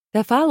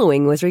The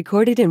following was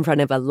recorded in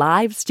front of a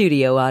live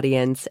studio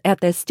audience at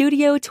the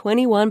Studio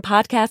 21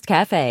 Podcast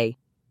Cafe.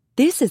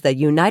 This is the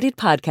United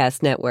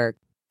Podcast Network.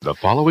 The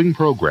following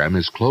program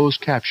is closed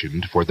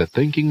captioned for the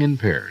thinking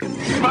impaired.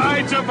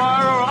 By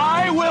tomorrow,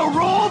 I will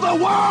rule the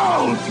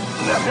world!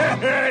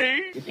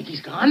 You think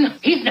he's gone?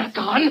 He's not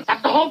gone.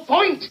 That's the whole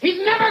point. He's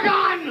never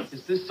gone.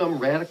 Is this some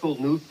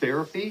radical new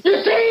therapy?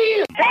 You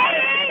see?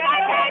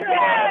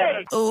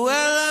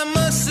 Well, I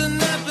must have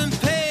not been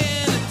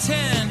paying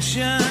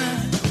attention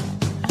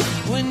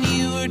when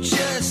you were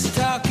just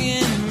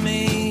talking to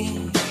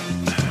me.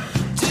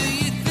 Do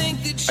you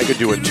think that I could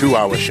do a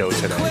 2-hour show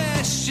today.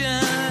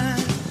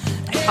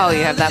 Oh,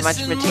 you have that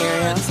much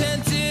material?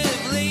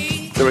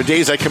 There are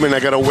days I come in, I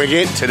gotta wing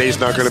it. Today's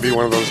not gonna be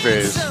one of those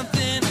days.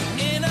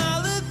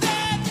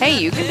 Hey,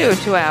 you can do a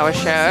 2-hour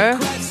show.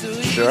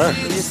 Sure.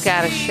 You just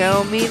gotta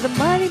show me the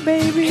money,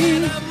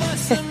 baby.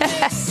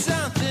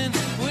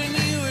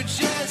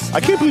 I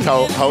can't believe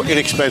how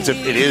inexpensive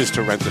it is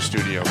to rent the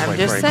studio. I'm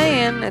just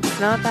saying, it's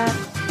not that.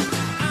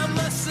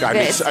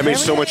 I made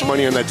so much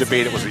money on that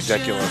debate, it was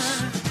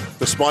ridiculous.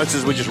 The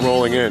sponsors were just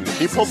rolling in.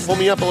 Can you pull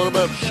me up a little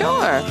bit?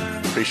 Sure.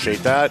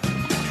 Appreciate that.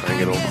 Try and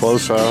get a little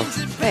closer.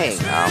 There you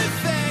go.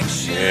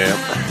 Yep.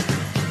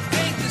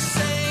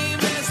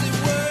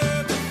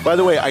 By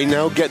the way, I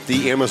now get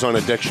the Amazon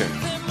addiction.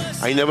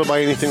 I never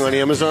buy anything on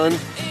Amazon,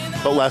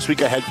 but last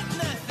week I had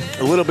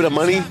a little bit of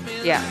money.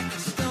 Yeah.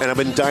 And I've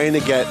been dying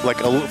to get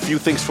like a few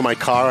things for my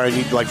car. I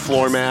need like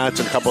floor mats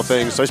and a couple of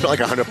things. So I spent like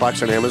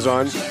 $100 on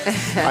Amazon.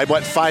 I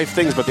bought 5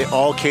 things, but they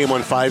all came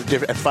on 5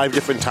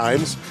 different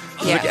times.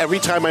 Yeah. Like every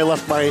time I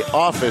left my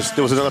office,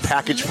 there was another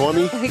package for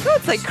me.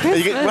 It's like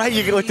Christmas.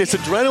 You get like this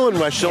adrenaline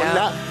rush. So Yeah.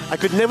 now, I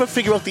could never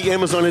figure out the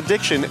Amazon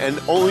addiction,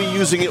 and only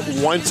using it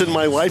once in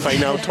my life, I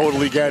now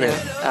totally get it.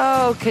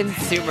 Oh,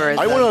 consumerism.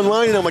 I went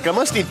online and I'm like, I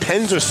must need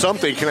pens or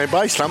something. Can I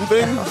buy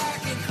something?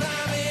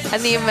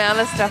 And the amount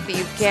of stuff that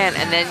you can,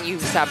 and then you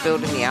start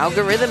building the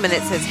algorithm, and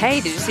it says, hey,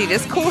 did you see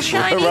this cool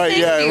shiny Right,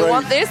 thing? yeah, Do you right.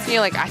 want this? And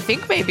you're like, I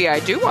think maybe I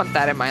do want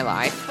that in my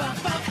life.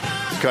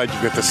 God,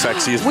 you got the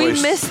sexiest We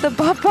voice. missed the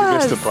Papa We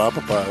missed the Buzz.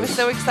 Papa Buzz. We're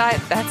so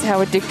excited. That's how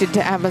addicted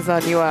to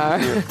Amazon you are.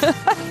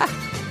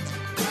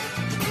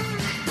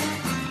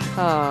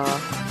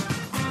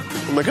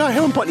 Oh. I'm like, oh, I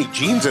haven't bought any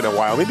jeans in a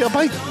while. Maybe I'll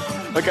buy.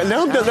 Like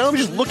now I'm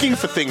just looking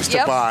for things to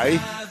Yep. buy,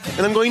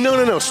 and I'm going,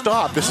 no,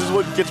 stop. This is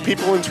what gets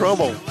people in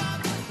trouble.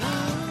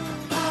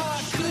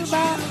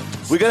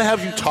 We gotta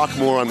have you talk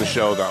more on the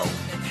show, though,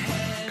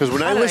 because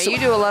when I I don't know, listen, you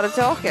do a lot of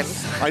talking.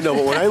 I know,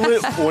 but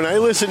when I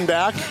listen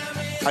back,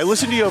 I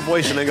listen to your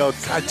voice and I go,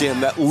 God damn,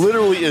 that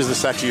literally is the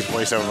sexiest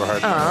voice I've ever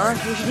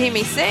heard. You should hear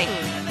me sing.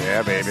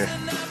 Yeah, baby.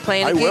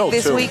 Playing I a will, gig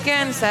this too.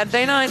 weekend,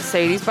 Saturday night,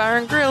 Sadie's Bar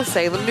and Grill,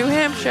 Salem, New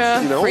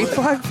Hampshire. You know, Free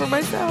plug for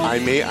myself. I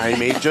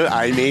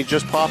may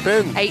just pop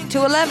in. 8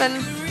 to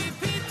 11.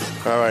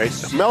 All right.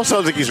 Mel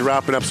sounds like he's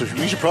wrapping up, so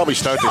we should probably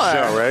start the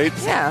show, right?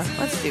 Yeah,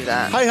 let's do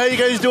that. Hi, how you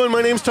guys doing?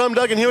 My name's Tom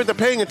Duggan here at the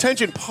Paying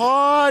Attention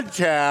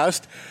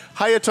Podcast.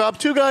 Hi atop.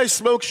 2 guys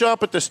smoke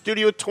shop at the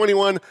Studio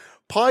 21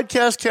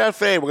 Podcast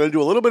Cafe. We're going to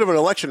do a little bit of an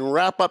election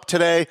wrap-up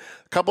today.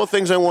 A couple of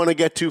things I want to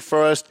get to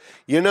first.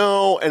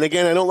 And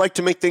again, I don't like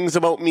to make things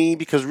about me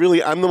because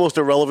really I'm the most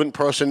irrelevant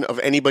person of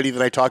anybody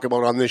that I talk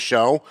about on this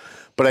show.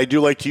 But I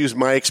do like to use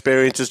my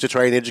experiences to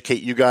try and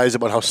educate you guys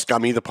about how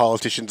scummy the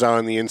politicians are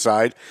on the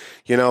inside.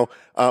 For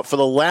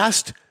the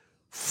last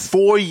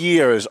 4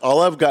 years,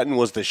 all I've gotten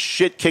was the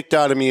shit kicked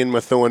out of me in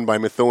Methuen by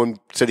Methuen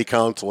city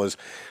councilors,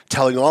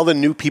 telling all the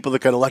new people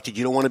that got elected,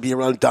 you don't want to be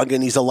around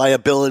Duggan. He's a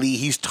liability.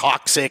 He's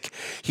toxic.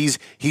 He's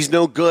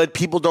no good.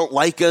 People don't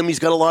like him. He's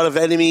got a lot of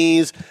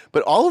enemies.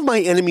 But all of my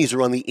enemies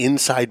are on the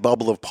inside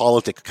bubble of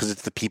politics because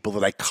it's the people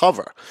that I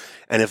cover.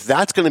 And if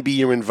that's going to be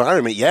your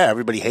environment, yeah,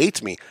 everybody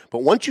hates me.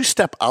 But once you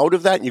step out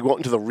of that and you go out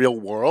into the real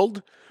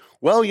world,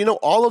 well,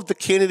 all of the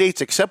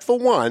candidates except for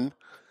one,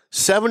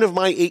 7 of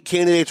my 8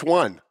 candidates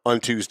won on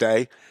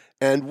Tuesday.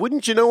 And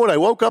wouldn't you know it, I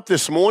woke up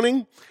this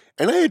morning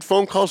and I had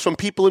phone calls from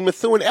people in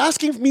Methuen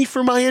asking me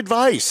for my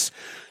advice.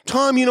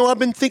 Tom, I've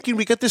been thinking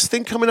we got this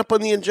thing coming up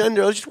on the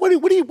agenda. I was just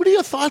wondering, what are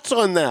your thoughts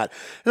on that?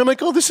 And I'm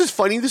like, oh, this is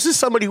funny. This is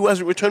somebody who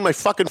hasn't returned my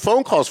fucking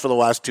phone calls for the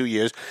last 2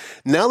 years.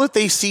 Now that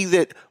they see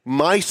that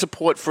my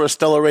support for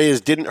Estella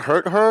Reyes didn't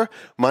hurt her,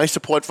 my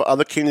support for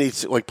other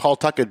candidates like Paul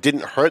Tucker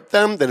didn't hurt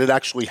them, that it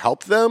actually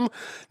helped them,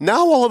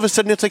 now all of a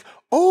sudden it's like,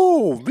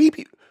 oh,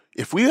 maybe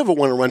if we ever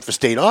want to run for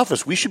state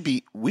office, we should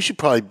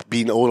probably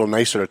be a little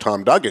nicer to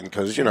Tom Duggan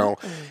because,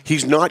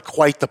 he's not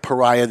quite the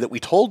pariah that we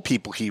told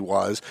people he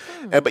was.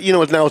 But,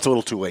 now it's a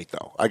little too late,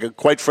 though.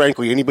 Quite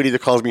frankly, anybody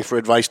that calls me for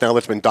advice now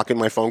that's been ducking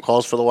my phone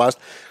calls for the last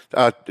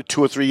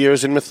 2 or 3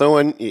 years in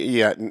Methuen,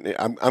 yeah,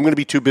 I'm going to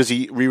be too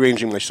busy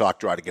rearranging my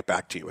sock drawer to get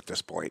back to you at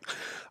this point.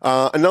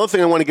 Another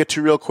thing I want to get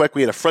to real quick,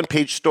 we had a front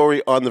page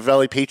story on the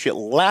Valley Patriot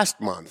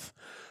last month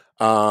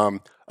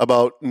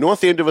about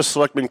North Andover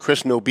Selectman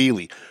Chris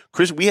Nobili.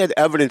 We had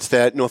evidence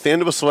that North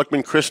Andover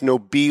Selectman Chris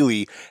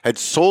Nobili had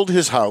sold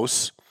his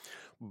house,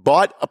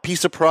 bought a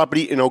piece of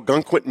property in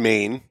Ogunquit,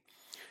 Maine,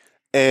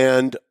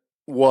 and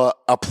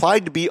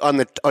applied to be on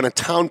a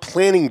town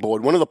planning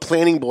board, one of the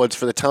planning boards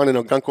for the town in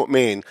Algonquin,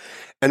 Maine,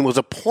 and was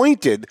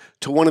appointed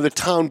to one of the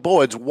town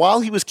boards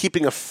while he was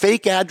keeping a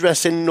fake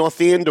address in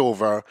North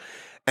Andover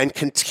and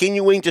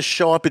continuing to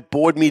show up at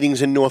board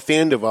meetings in North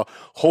Andover,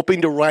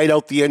 hoping to ride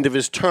out the end of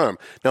his term.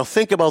 Now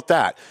think about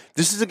that.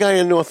 This is a guy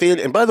in North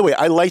Andover, and by the way,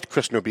 I liked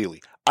Chris Nobili.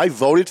 I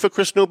voted for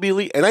Chris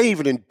Nobili, and I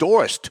even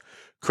endorsed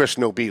Chris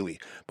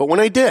Nobili. But when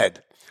I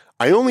did,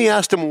 I only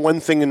asked him one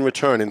thing in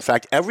return. In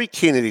fact, every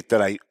candidate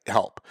that I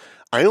help,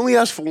 I only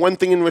ask for one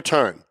thing in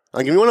return.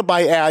 Like, if you want to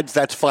buy ads,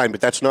 that's fine,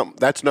 but that's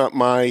not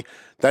my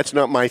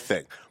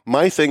thing.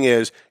 My thing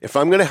is, if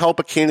I'm going to help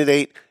a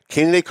candidate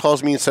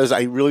calls me and says,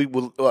 I really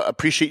will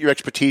appreciate your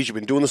expertise. You've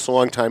been doing this a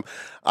long time.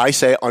 I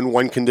say on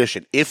one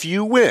condition: if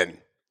you win,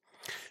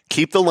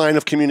 keep the line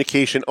of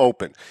communication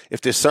open.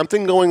 If there's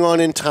something going on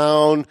in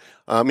town,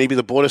 maybe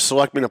the Board of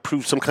Selectmen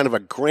approved some kind of a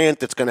grant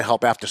that's going to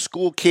help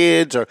after-school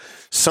kids or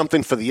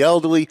something for the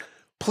elderly,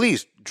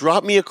 please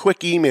drop me a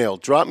quick email,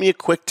 drop me a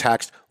quick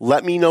text,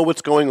 let me know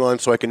what's going on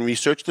so I can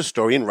research the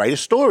story and write a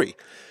story.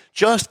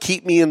 Just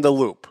keep me in the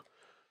loop.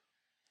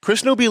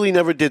 Chris Nobili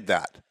never did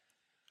that.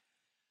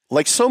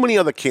 Like so many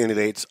other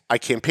candidates, I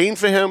campaigned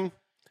for him,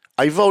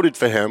 I voted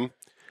for him,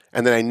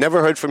 and then I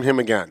never heard from him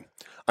again.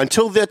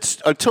 Until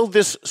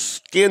this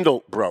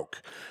scandal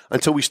broke,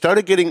 until we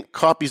started getting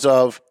copies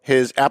of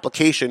his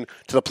application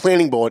to the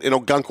planning board in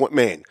Algonquin,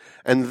 Maine.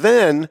 And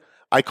then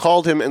I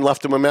called him and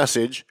left him a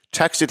message,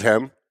 texted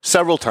him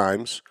several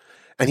times,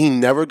 and he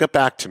never got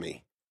back to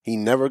me.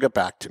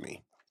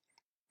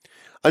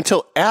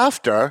 Until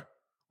after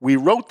we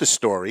wrote the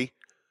story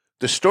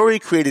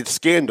created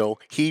scandal.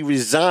 He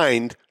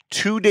resigned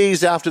 2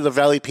 days after the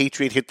Valley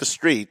Patriot hit the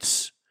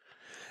streets.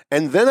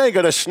 And then I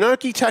got a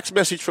snarky text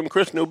message from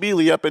Chris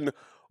Nobili up in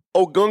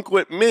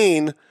Algonquin,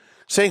 Maine,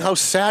 saying how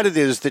sad it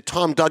is that,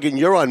 Tom Duggan,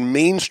 you're on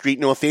Main Street,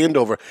 North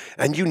Andover,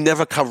 and you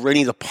never cover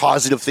any of the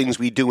positive things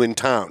we do in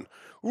town.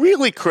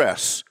 Really,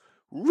 Chris?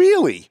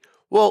 Really?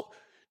 Well,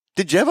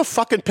 did you ever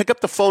fucking pick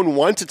up the phone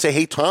once and say,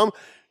 hey, Tom,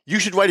 you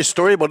should write a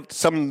story about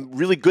some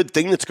really good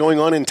thing that's going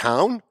on in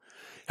town?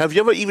 Have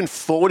you ever even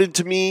forwarded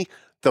to me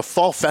the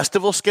fall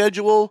festival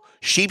schedule,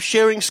 sheep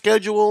sharing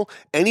schedule,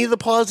 any of the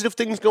positive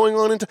things going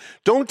on in town?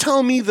 Don't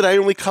tell me that I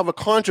only cover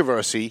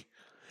controversy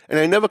and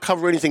I never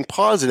cover anything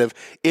positive.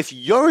 If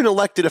you're an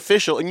elected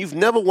official and you've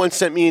never once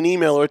sent me an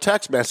email or a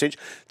text message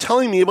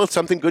telling me about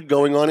something good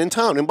going on in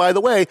town, and by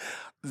the way,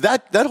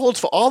 that holds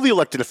for all the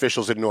elected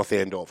officials in North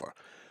Andover.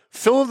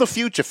 Phil of the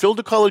future, Phil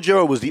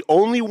DeCollegiero, was the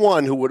only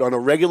one who would on a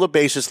regular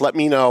basis let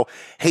me know,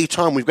 hey,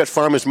 Tom, we've got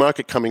Farmers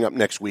Market coming up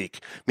next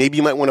week. Maybe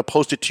you might want to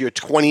post it to your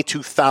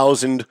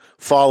 22,000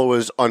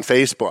 followers on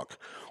Facebook,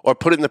 or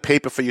put it in the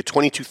paper for your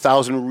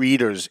 22,000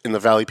 readers in the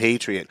Valley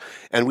Patriot.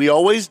 And we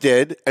always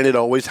did, and it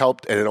always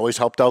helped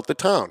out the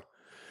town.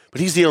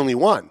 But he's the only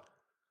one.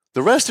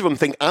 The rest of them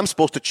think I'm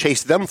supposed to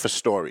chase them for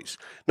stories.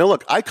 Now,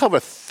 look, I cover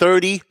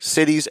 30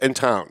 cities and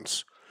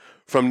towns,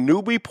 from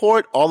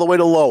Newburyport all the way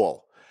to Lowell.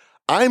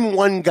 I'm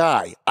one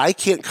guy. I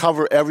can't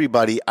cover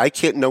everybody. I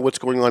can't know what's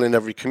going on in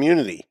every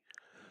community.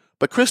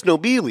 But Chris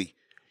Nobili,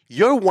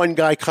 you're one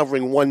guy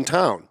covering one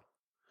town.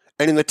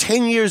 And in the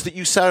 10 years that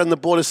you sat on the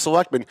Board of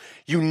Selectmen,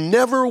 you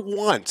never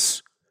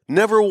once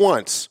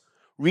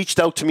reached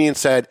out to me and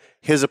said,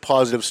 here's a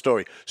positive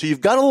story. So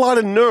you've got a lot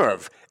of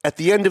nerve at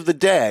the end of the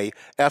day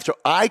after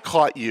I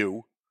caught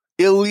you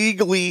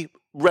illegally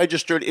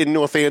registered in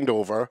North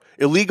Andover,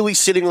 illegally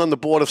sitting on the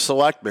Board of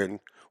Selectmen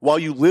while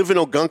you live in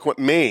Algonquin,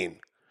 Maine.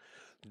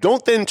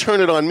 Don't then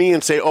turn it on me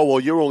and say, oh, well,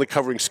 you're only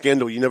covering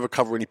scandal. You never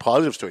cover any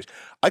positive stories.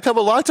 I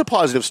cover lots of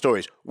positive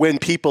stories when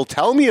people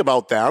tell me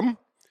about them.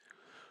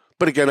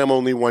 But again, I'm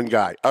only one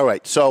guy. All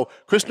right, so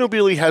Chris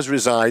Nobili has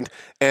resigned,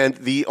 and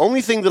the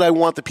only thing that I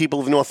want the people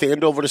of North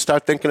Andover to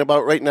start thinking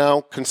about right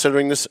now,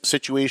 considering this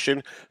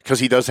situation, because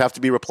he does have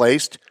to be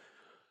replaced,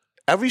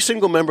 every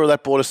single member of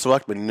that Board of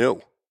Selectmen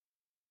knew.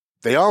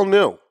 They all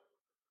knew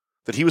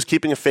that he was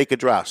keeping a fake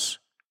address.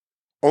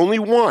 Only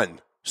one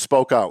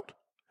spoke out.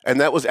 And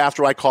that was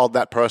after I called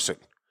that person.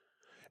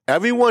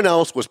 Everyone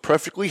else was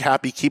perfectly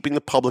happy keeping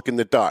the public in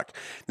the dark.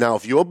 Now,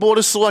 if your Board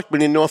of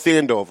Selectmen in North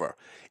Andover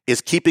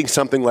is keeping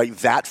something like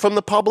that from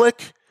the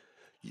public,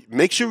 it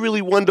makes you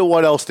really wonder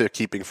what else they're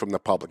keeping from the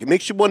public. It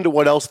makes you wonder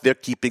what else they're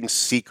keeping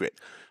secret.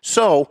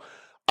 So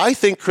I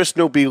think Chris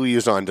Nobili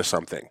is onto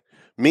something.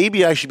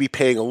 Maybe I should be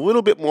paying a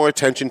little bit more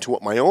attention to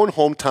what my own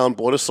hometown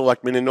Board of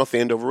Selectmen in North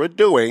Andover are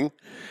doing.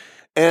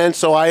 And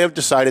so I have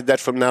decided that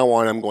from now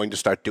on I'm going to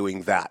start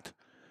doing that.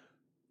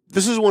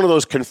 This is one of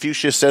those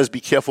Confucius says, be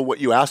careful what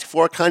you ask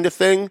for kind of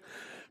thing,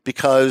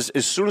 because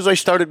as soon as I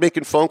started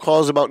making phone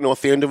calls about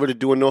North Andover to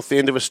do a North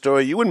Andover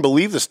story, you wouldn't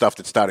believe the stuff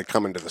that started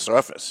coming to the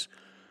surface.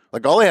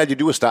 Like, all I had to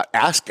do was start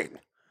asking,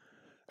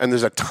 and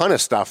there's a ton of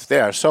stuff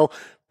there. So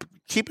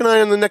keep an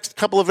eye on the next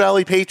couple of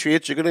Valley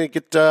Patriots. You're going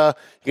to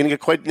get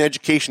quite an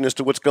education as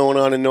to what's going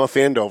on in North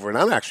Andover, and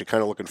I'm actually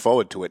kind of looking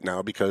forward to it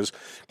now because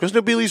Chris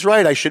Nobili's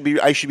right. I should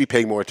be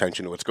paying more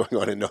attention to what's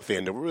going on in North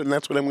Andover, and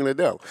that's what I'm going to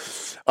do.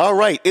 All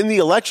right, in the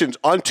elections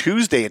on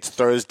Tuesday, it's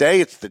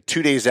Thursday. It's the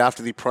 2 days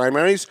after the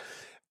primaries.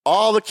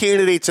 All the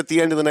candidates at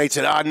the end of the night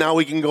said, now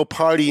we can go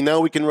party. Now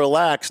we can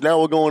relax. Now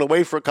we're going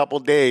away for a couple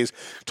of days.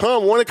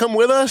 Tom, want to come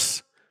with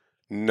us?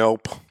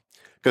 Nope.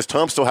 Because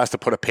Tom still has to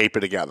put a paper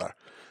together.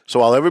 So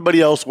while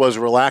everybody else was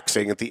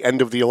relaxing at the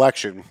end of the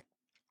election,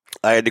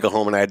 I had to go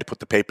home and I had to put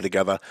the paper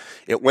together.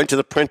 It went to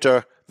the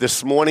printer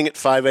this morning at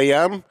 5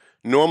 a.m.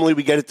 Normally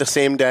we get it the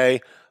same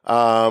day,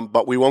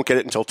 but we won't get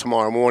it until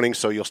tomorrow morning,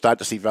 so you'll start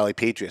to see Valley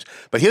Patriots.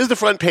 But here's the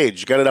front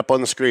page. You got it up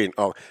on the screen.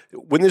 Oh,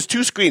 when there's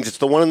two screens, it's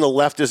the one on the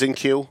left is in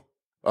queue.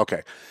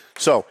 Okay.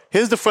 So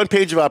here's the front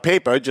page of our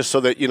paper, just so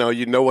that you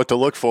know what to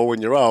look for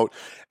when you're out.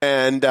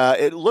 And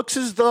it looks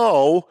as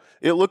though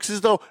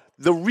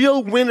the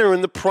real winner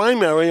in the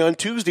primary on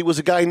Tuesday was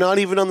a guy not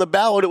even on the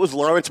ballot. It was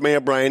Lawrence Mayor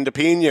Brian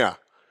DePina.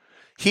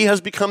 He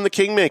has become the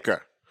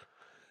kingmaker.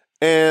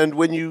 And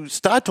when you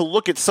start to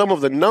look at some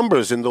of the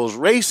numbers in those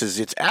races,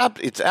 it's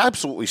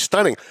absolutely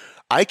stunning.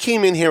 I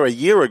came in here a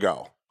year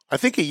ago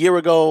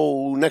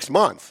next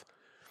month,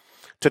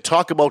 to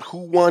talk about who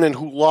won and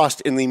who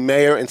lost in the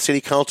mayor and city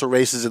council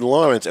races in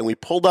Lawrence, and we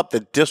pulled up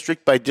the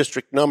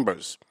district-by-district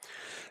numbers.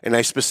 And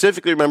I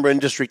specifically remember in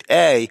District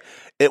A,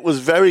 it was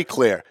very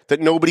clear that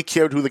nobody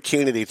cared who the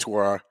candidates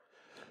were.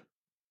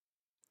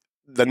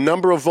 The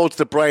number of votes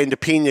that Brian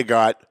DePina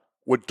got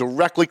were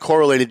directly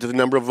correlated to the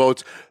number of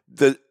votes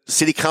the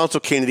city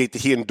council candidate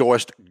that he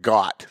endorsed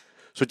got.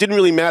 So it didn't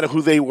really matter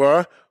who they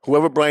were.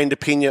 Whoever Brian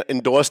DePina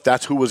endorsed,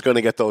 that's who was going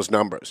to get those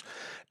numbers.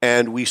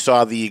 And we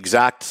saw the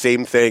exact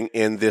same thing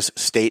in this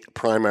state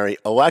primary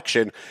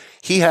election.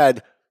 He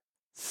had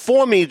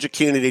 4 major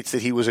candidates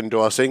that he was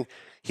endorsing.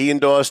 He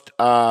endorsed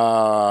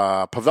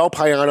Pavel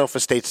Payano for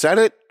state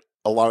senate,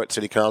 a Lawrence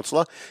city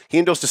councilor. He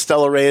endorsed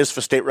Estela Reyes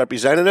for state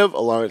representative, a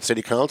Lawrence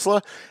city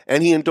councilor.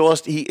 And he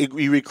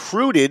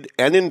recruited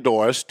and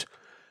endorsed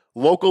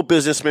local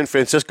businessman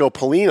Francisco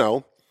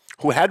Polino,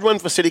 who had run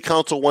for city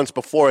council once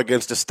before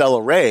against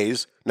Estela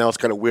Reyes. Now it's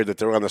kind of weird that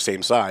they're on the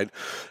same side.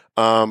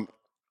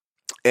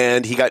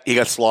 And he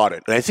got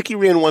slaughtered. And I think he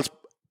ran once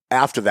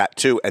after that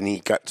too, and he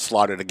got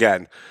slaughtered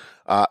again.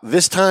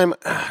 This time,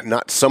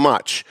 not so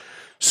much.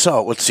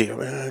 So let's see. I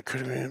want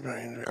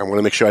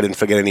to make sure I didn't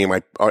forget any of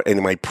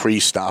my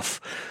pre-stuff.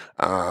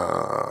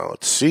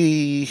 Let's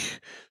see.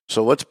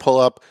 So let's pull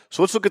up.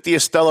 So let's look at the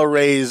Estela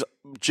Reyes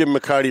Jim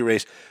McCarty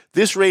race.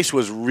 This race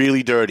was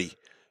really dirty.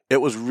 It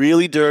was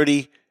really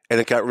dirty, and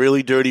it got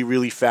really dirty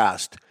really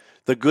fast.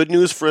 The good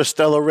news for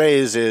Estela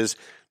Reyes is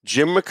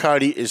Jim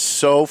McCarty is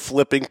so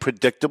flipping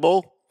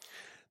predictable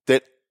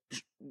that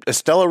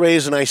Estela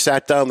Reyes and I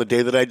sat down the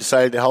day that I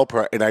decided to help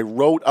her, and I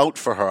wrote out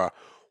for her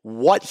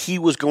what he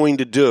was going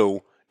to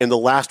do in the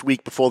last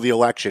week before the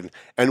election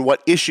and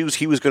what issues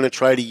he was going to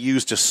try to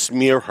use to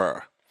smear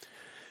her.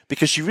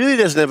 Because she really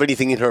doesn't have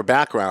anything in her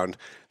background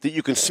that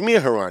you can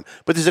smear her on.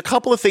 But there's a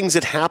couple of things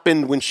that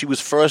happened when she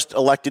was first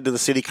elected to the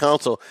city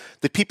council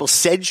that people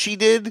said she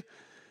did,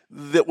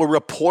 that were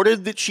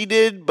reported that she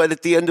did, but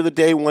at the end of the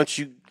day, once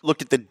you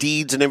looked at the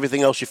deeds and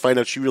everything else, you find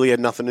out she really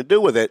had nothing to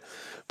do with it.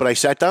 But I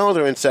sat down with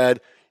her and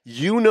said,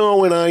 you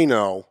know and I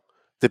know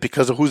that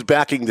because of who's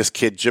backing this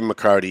kid, Jim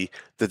McCarty,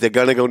 that they're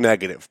going to go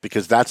negative,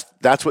 because that's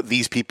what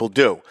these people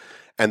do.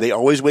 And they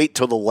always wait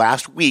till the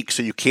last week,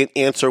 so you can't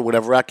answer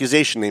whatever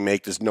accusation they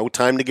make. There's no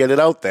time to get it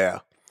out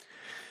there.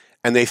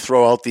 And they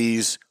throw out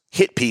these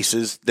hit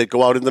pieces that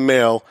go out in the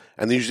mail,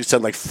 and they usually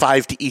send like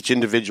 5 to each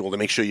individual to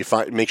make sure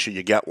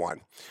you get one.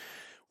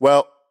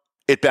 Well,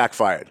 it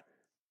backfired,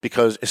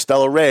 because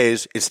Estela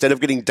Reyes, instead of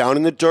getting down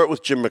in the dirt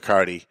with Jim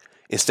McCarty,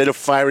 instead of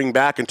firing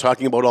back and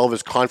talking about all of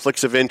his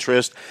conflicts of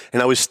interest and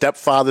how his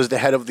stepfather's the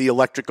head of the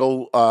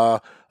electrical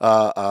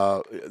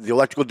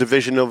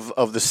division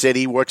of the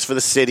city, works for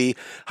the city,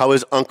 how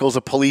his uncle's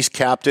a police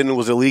captain and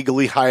was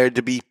illegally hired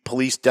to be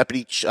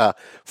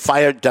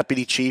fire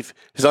deputy chief.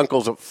 His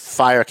uncle's a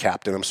fire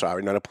captain, I'm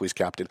sorry, not a police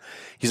captain.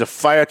 He's a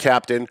fire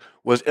captain,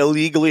 was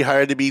illegally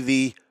hired to be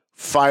the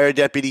fire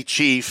deputy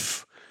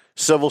chief.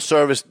 Civil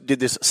Service did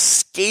this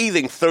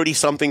scathing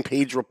 30-something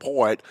page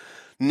report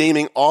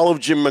naming all of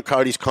Jim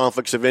McCarty's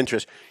conflicts of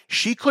interest.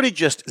 She could have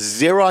just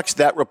Xeroxed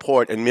that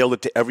report and mailed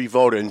it to every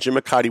voter, and Jim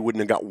McCarty wouldn't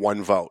have got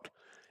one vote.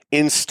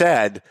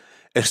 Instead,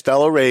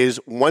 Estela Reyes,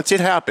 once it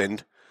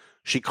happened,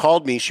 she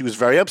called me. She was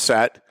very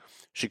upset.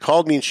 She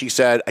called me and she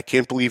said, I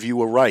can't believe you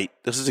were right.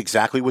 This is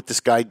exactly what this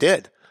guy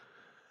did.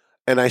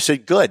 And I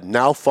said, good,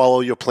 now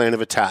follow your plan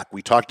of attack.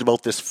 We talked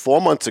about this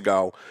 4 months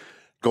ago.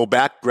 Go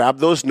back, grab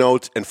those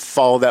notes, and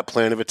follow that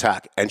plan of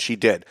attack. And she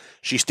did.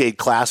 She stayed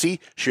classy.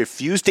 She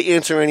refused to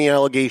answer any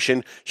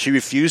allegation. She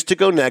refused to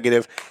go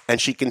negative.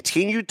 And she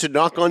continued to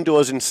knock on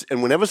doors.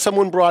 And whenever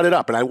someone brought it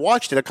up, and I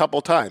watched it a couple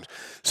of times,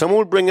 someone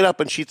would bring it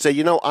up and she'd say,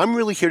 I'm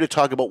really here to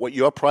talk about what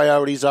your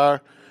priorities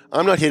are.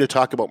 I'm not here to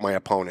talk about my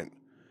opponent.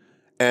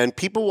 And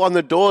people on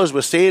the doors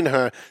were saying to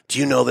her, do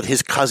you know that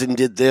his cousin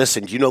did this?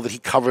 And do you know that he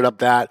covered up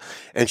that?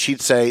 And she'd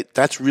say,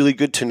 that's really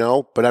good to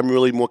know, but I'm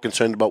really more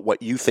concerned about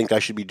what you think I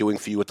should be doing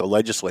for you at the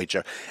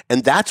legislature.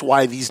 And that's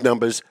why these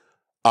numbers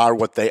are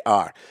what they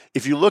are.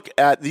 If you look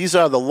at, these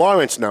are the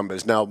Lawrence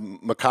numbers. Now,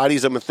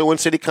 McCarty's a Methuen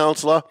city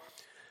councilor.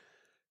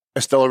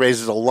 Estela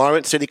Reyes is a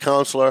Lawrence city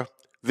councilor.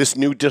 this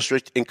new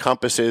district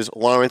encompasses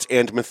Lawrence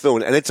and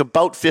Methuen, and it's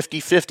about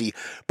 50-50,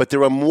 but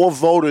there are more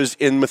voters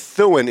in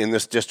Methuen in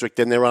this district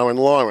than there are in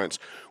Lawrence,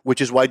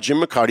 which is why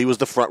Jim McCarty was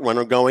the front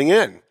runner going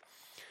in.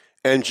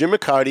 And Jim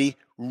McCarty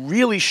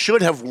really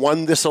should have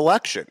won this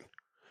election.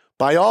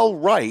 By all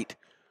right,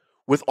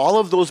 with all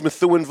of those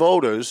Methuen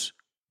voters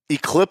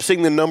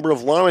eclipsing the number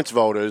of Lawrence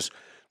voters,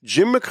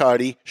 Jim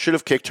McCarty should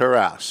have kicked her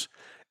ass.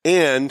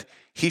 And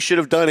he should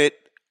have done it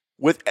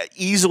with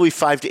easily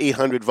 500 to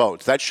 800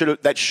 votes. That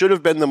should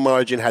have been the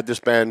margin had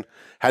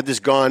this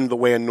gone the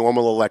way a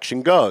normal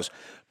election goes.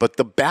 But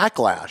the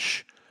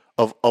backlash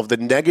of the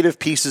negative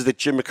pieces that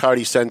Jim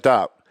McCarty sent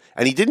up,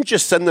 and he didn't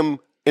just send them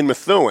in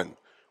Methuen,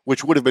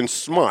 which would have been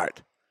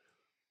smart.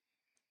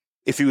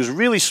 If he was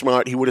really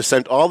smart, he would have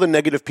sent all the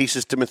negative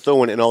pieces to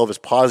Methuen and all of his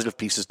positive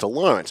pieces to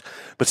Lawrence.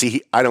 But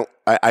see,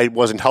 I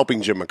wasn't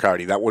helping Jim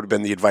McCarty. That would have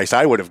been the advice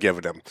I would have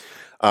given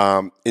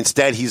him.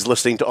 Instead, he's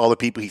listening to all the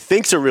people he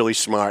thinks are really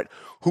smart,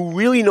 who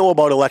really know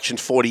about elections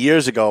 40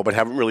 years ago, but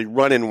haven't really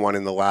run in one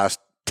in the last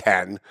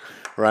 10,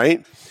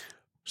 right?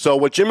 So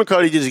what Jim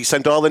McCarty did is he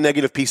sent all the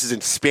negative pieces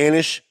in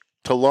Spanish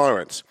to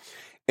Lawrence.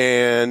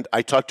 And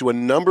I talked to a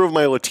number of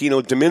my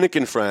Latino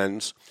Dominican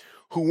friends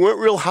who weren't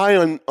real high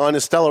on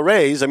Estela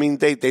Reyes. I mean,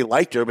 they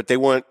liked her, but they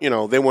weren't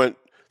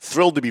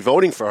thrilled to be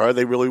voting for her.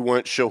 They really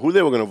weren't sure who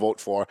they were going to vote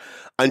for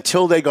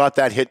until they got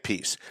that hit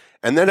piece.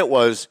 And then it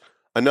was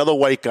another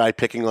white guy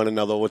picking on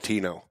another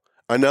Latino,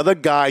 another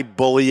guy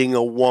bullying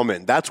a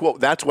woman. That's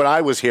what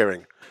I was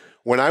hearing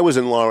when I was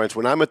in Lawrence.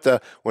 When I'm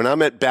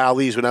at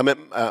Bally's, when I'm at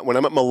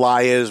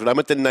Malaya's, when I'm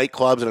at the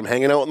nightclubs and I'm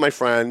hanging out with my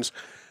friends.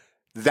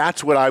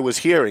 That's what I was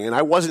hearing, and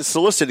I wasn't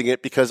soliciting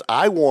it because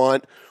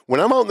when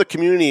I'm out in the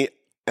community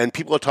and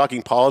people are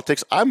talking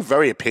politics, I'm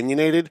very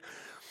opinionated,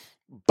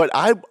 but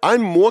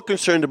I'm more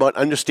concerned about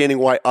understanding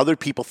why other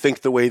people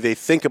think the way they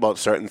think about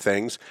certain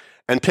things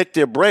and pick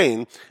their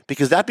brain,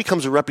 because that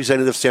becomes a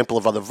representative sample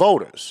of other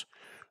voters,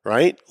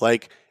 right?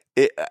 Like,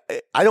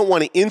 I don't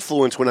want to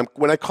influence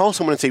when I call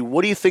someone and say,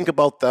 what do you think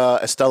about the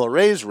Estela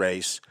Reyes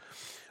race?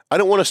 I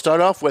don't want to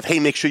start off with, hey,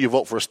 make sure you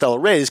vote for Estela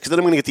Reyes, because then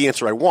I'm going to get the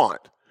answer I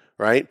want,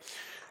 right?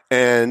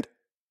 And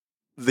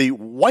the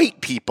white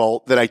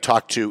people that I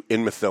talked to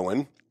in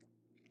Methuen,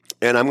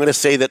 and I'm going to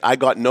say that I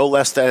got no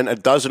less than a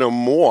dozen or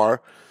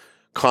more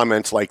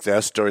comments like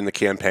this during the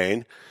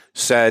campaign,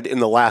 said in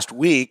the last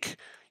week,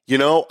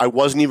 I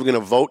wasn't even going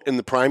to vote in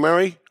the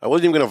primary. I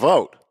wasn't even going to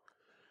vote.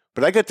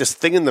 But I got this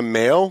thing in the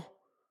mail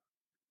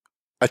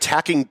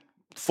attacking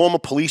former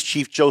police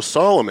chief Joe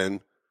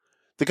Solomon.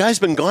 The guy's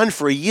been gone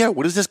for a year.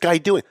 What is this guy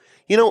doing?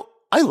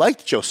 I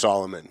liked Joe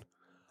Solomon.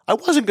 I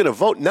wasn't going to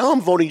vote. Now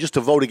I'm voting just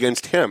to vote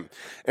against him.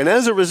 And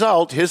as a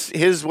result,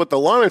 here's what the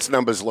Lawrence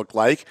numbers look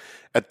like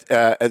at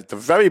the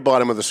very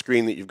bottom of the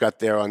screen that you've got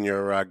there on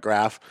your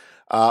graph.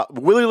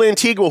 Willie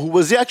Lantigua, who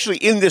was actually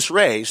in this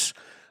race,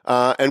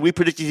 and we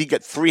predicted he'd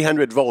get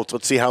 300 votes.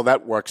 Let's see how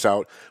that works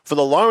out. For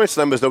the Lawrence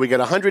numbers, though, we got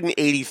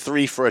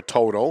 183 for a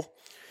total.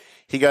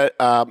 He got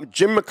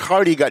Jim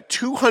McCarty got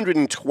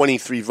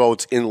 223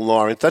 votes in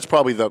Lawrence. That's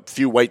probably the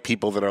few white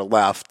people that are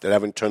left that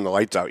haven't turned the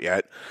lights out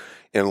yet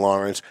in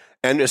Lawrence.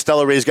 And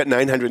Estela Reyes got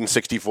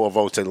 964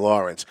 votes in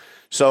Lawrence.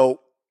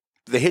 So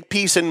the hit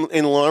piece in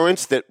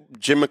Lawrence that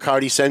Jim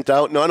McCarty sent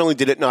out, not only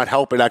did it not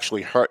help, it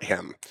actually hurt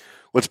him.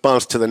 Let's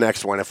bounce to the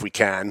next one if we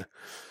can.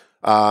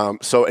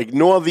 So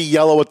ignore the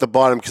yellow at the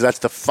bottom because that's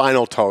the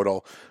final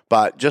total.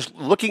 But just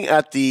looking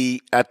at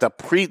these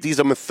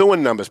are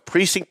Methuen numbers,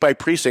 precinct by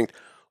precinct.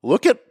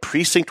 Look at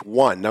precinct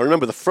 1. Now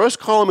remember, the first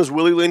column is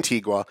Willie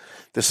Lantigua,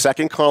 the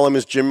second column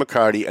is Jim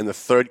McCarty, and the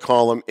third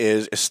column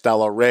is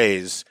Estela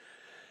Reyes.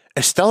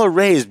 Estela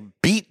Reyes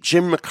beat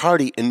Jim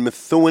McCarty in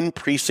Methuen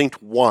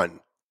Precinct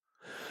 1.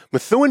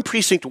 Methuen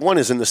Precinct 1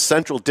 is in the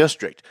Central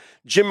District.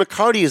 Jim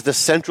McCarty is the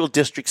Central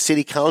District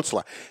City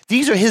Councilor.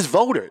 These are his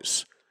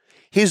voters.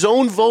 His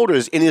own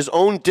voters in his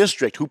own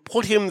district who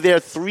put him there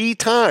 3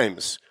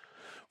 times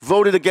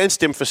voted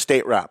against him for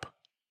state rep.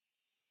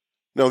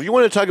 Now, if you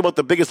want to talk about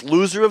the biggest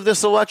loser of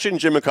this election,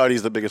 Jim McCarty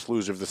is the biggest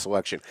loser of this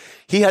election.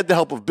 He had the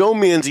help of Bill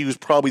Manzi, who's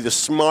probably the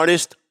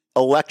smartest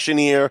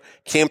electioneer,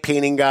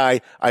 campaigning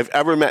guy I've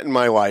ever met in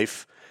my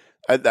life.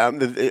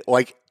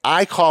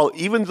 I call,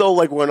 even though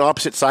we're on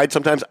opposite sides,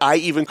 sometimes I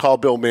even call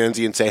Bill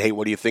Manzi and say, hey,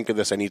 what do you think of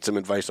this? I need some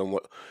advice on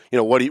what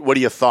are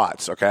your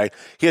thoughts? Okay.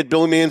 He had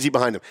Bill Manzi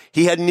behind him.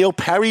 He had Neil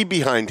Perry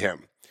behind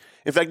him.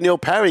 In fact, Neil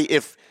Perry,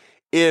 if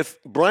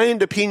Brian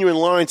DePino in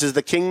Lawrence is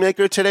the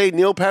kingmaker today,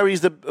 Neil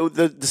Perry's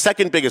the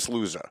second biggest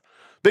loser.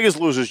 Biggest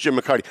loser is Jim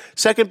McCarty.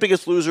 Second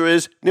biggest loser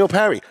is Neil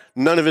Perry.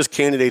 None of his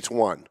candidates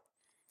won.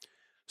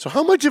 So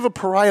how much of a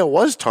pariah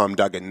was Tom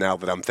Duggan now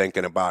that I'm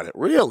thinking about it?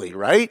 Really,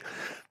 right?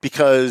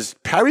 Because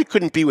Perry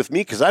couldn't be with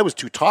me because I was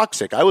too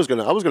toxic. I was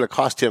gonna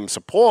cost him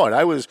support.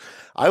 I was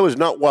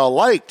not well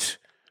liked,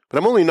 but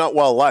I'm only not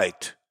well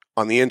liked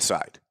on the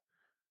inside.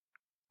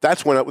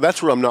 That's where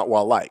I'm not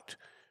well liked,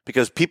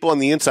 because people on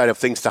the inside have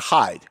things to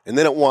hide, and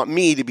they don't want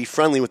me to be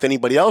friendly with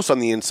anybody else on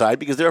the inside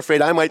because they're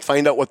afraid I might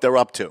find out what they're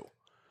up to.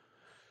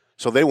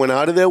 So they went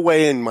out of their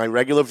way, and my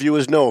regular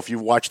viewers know, if you've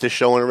watched this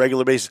show on a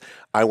regular basis,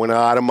 I went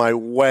out of my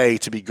way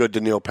to be good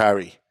to Neil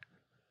Perry.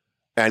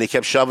 And he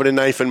kept shoving a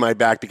knife in my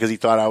back because he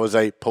thought I was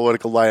a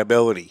political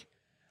liability.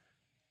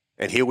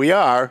 And here we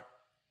are,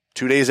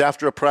 2 days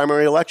after a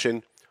primary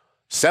election.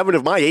 7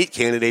 of my 8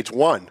 candidates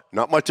won.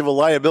 Not much of a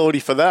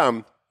liability for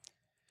them.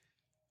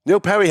 Neil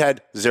Perry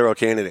had 0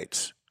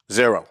 candidates.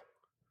 0.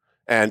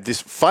 And this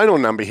final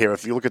number here,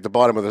 if you look at the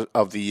bottom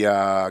of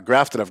the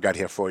graph that I've got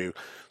here for you,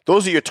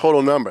 those are your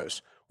total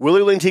numbers.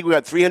 Willie Lantigua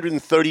got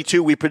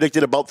 332. We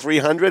predicted about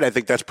 300. I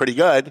think that's pretty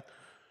good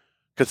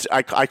because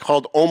I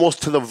called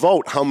almost to the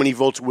vote how many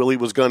votes Willie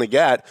was going to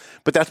get,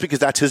 but that's because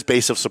that's his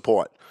base of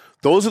support.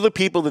 Those are the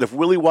people that if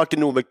Willie walked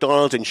into a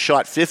McDonald's and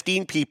shot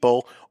 15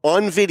 people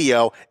on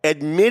video,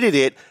 admitted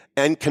it,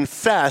 and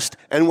confessed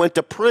and went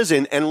to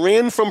prison and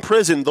ran from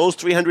prison, those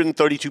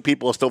 332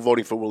 people are still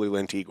voting for Willie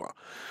Lantigua.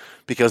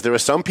 Because there are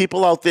some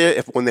people out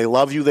there, when they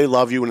love you,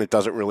 and it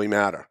doesn't really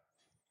matter.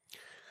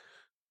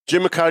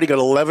 Jim McCarty got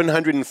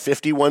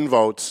 1,151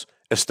 votes.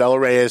 Estela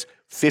Reyes,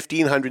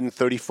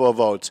 1,534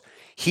 votes.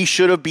 He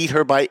should have beat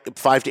her by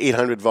 500 to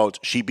 800 votes.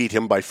 She beat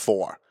him by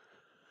 4.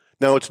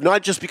 Now, it's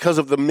not just because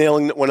of the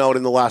mailing that went out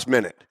in the last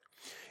minute.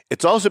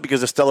 It's also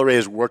because Estela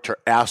Reyes worked her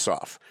ass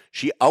off.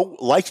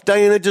 Like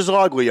Diana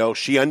DiZoglio,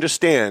 she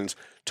understands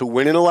to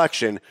win an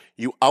election,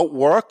 you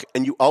outwork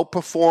and you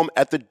outperform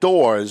at the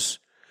doors.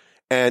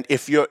 And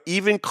if you're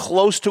even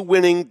close to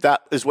winning,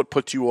 that is what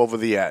puts you over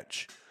the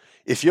edge.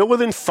 If you're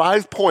within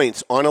 5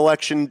 points on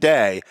election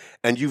day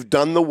and you've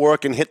done the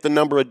work and hit the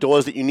number of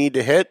doors that you need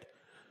to hit,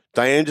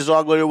 Diana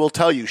DiZoglio will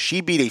tell you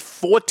she beat a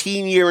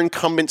 14-year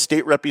incumbent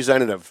state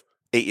representative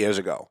 8 years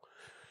ago.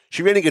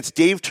 She ran against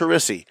Dave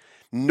Turisi.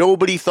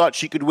 Nobody thought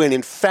she could win.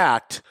 In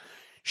fact,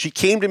 she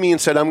came to me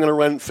and said, I'm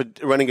going to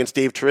run against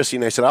Dave Turisi.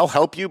 And I said, I'll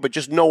help you, but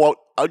just know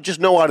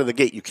out of the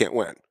gate you can't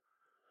win.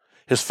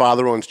 His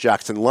father owns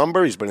Jackson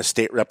Lumber. He's been a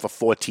state rep for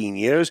 14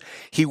 years.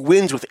 He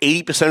wins with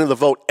 80% of the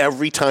vote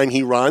every time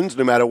he runs,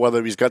 no matter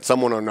whether he's got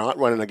someone or not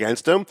running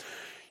against him.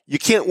 You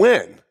can't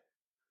win.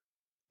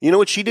 You know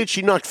what she did?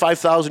 She knocked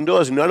 5,000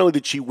 doors, and not only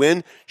did she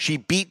win, she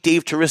beat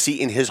Dave Turisi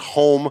in his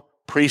home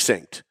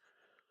precinct.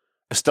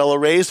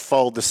 Estela Reyes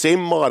followed the same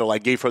model. I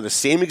gave her the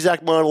same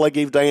exact model I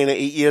gave Diana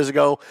 8 years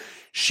ago.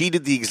 She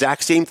did the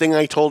exact same thing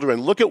I told her,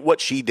 and look at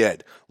what she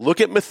did. Look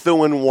at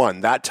Methuen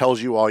 1. That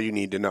tells you all you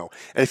need to know.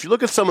 And if you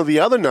look at some of the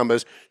other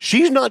numbers,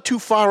 she's not too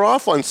far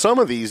off on some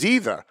of these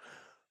either.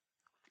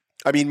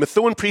 I mean,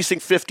 Methuen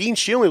Precinct 15,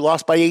 she only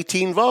lost by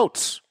 18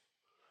 votes.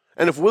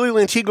 And if Willie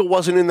Lantigua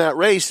wasn't in that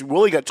race,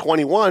 Willie got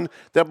 21,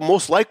 that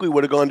most likely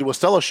would have gone to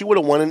Estela. She would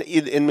have won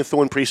in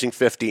Methuen Precinct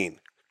 15.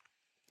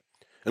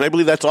 And I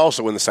believe that's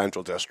also in the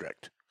Central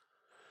District.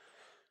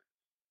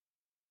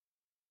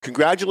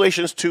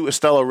 Congratulations to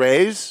Estela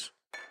Reyes,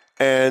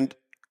 and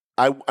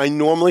I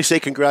normally say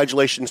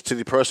congratulations to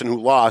the person who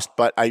lost,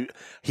 but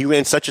he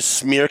ran such a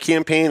smear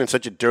campaign and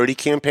such a dirty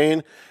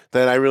campaign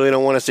that I really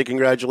don't want to say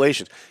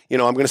congratulations. You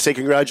know, I'm going to say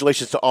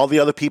congratulations to all the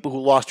other people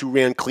who lost who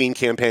ran clean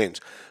campaigns.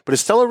 But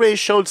Estela Reyes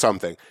showed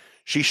something.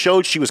 She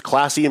showed she was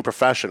classy and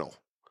professional.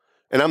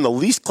 And I'm the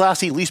least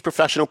classy, least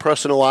professional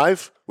person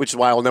alive, which is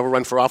why I'll never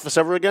run for office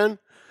ever again.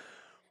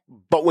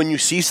 But when you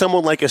see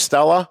someone like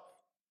Estela,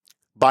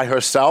 by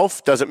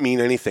herself doesn't mean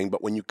anything.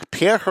 But when you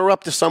compare her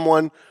up to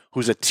someone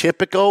who's a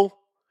typical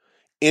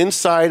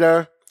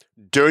insider,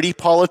 dirty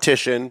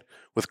politician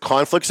with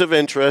conflicts of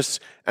interest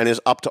and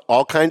is up to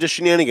all kinds of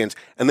shenanigans,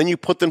 and then you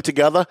put them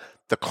together,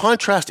 the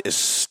contrast is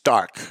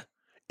stark.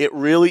 It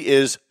really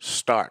is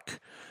stark.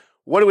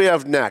 What do we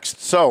have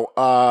next? So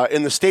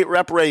in the state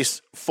rep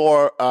race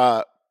for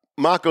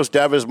Marcos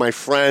Devers, my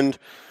friend,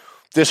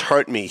 this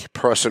hurt me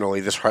personally.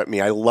 This hurt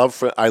me. I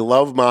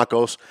love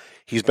Marcos.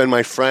 He's been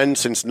my friend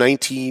since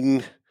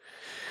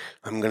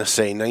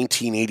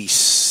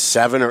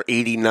 1987 or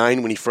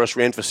 89 when he first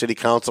ran for city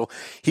council.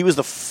 He was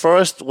the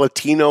first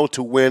Latino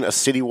to win a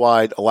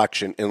citywide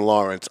election in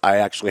Lawrence. I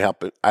actually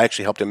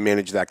helped him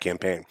manage that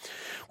campaign,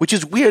 which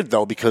is weird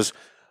though because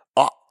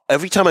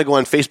every time I go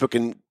on Facebook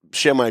and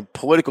share my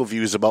political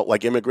views about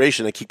like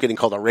immigration, I keep getting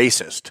called a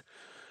racist.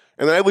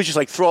 And then I would just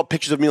like throw up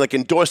pictures of me like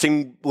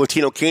endorsing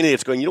Latino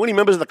candidates going, you know any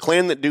members of the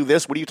Klan that do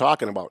this? What are you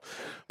talking about?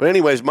 But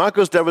anyways,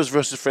 Marcos Devers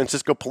versus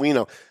Francisco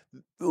Polino.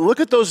 Look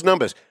at those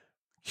numbers.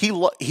 He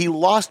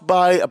lost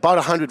by about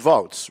 100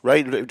 votes,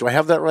 right? Do I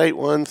have that right?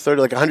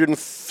 130, like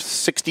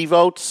 160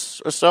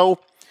 votes or so?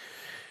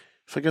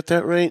 If I get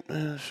that right,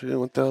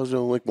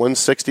 1,000, like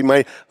 160.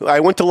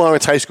 I went to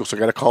Lawrence High School, so I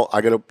got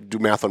to do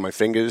math on my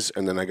fingers,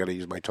 and then I got to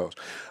use my toes.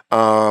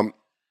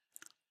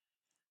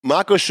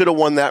 Marcos should have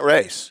won that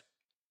race.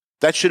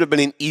 That should have been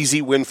an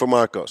easy win for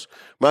Marcos.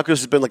 Marcos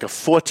has been like a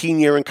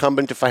 14-year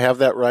incumbent, if I have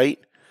that right.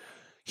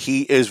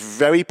 He is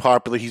very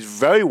popular. He's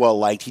very well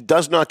liked. He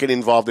does not get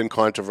involved in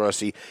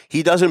controversy.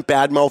 He doesn't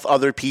badmouth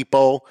other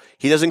people.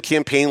 He doesn't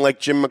campaign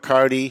like Jim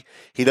McCarty.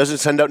 He doesn't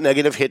send out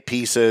negative hit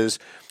pieces.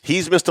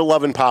 He's Mr.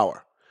 Love and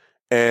Power.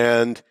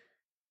 And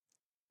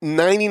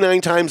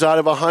 99 times out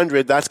of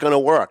 100, that's going to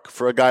work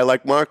for a guy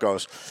like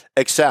Marcos.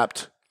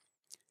 Except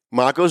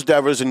Marcos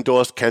Devers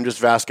endorsed Kendris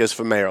Vasquez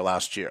for mayor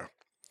last year,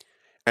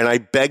 and I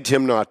begged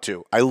him not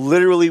to. I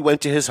literally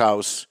went to his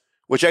house,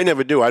 which I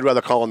never do. I'd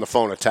rather call on the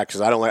phone or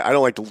text. I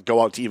don't like to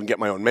go out to even get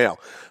my own mail.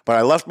 But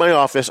I left my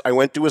office, I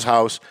went to his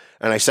house,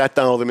 and I sat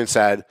down with him and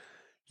said,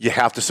 you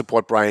have to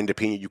support Brian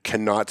DePina. You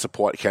cannot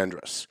support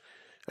Kendris.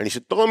 And he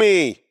said,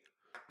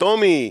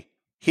 Tommy,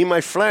 he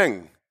my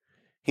flang.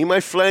 He my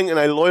flang, and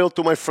I loyal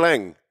to my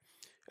flang.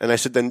 And I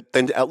said, then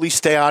at least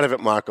stay out of it,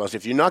 Marcos.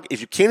 If you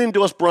can't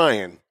endorse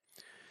Brian,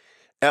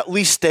 at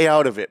least stay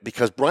out of it,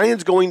 because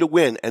Brian's going to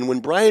win. And when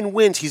Brian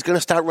wins, he's going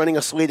to start running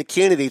a slate of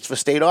candidates for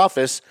state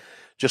office,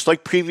 just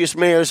like previous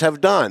mayors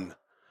have done.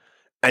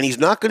 And he's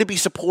not going to be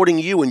supporting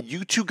you, and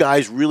you two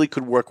guys really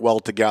could work well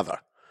together.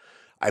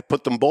 I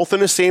put them both in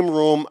the same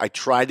room. I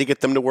tried to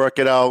get them to work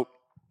it out.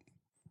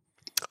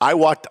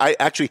 I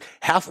actually,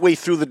 halfway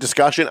through the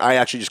discussion, I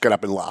actually just got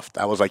up and left.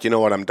 I was like, you know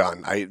what, I'm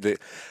done.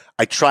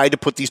 I tried to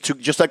put these two,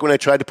 just like when I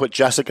tried to put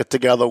Jessica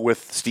together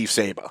with Steve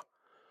Saber.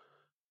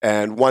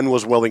 And one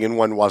was willing and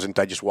one wasn't.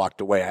 I just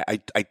walked away.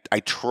 I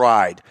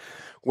tried.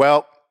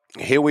 Well,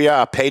 here we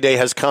are. Payday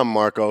has come,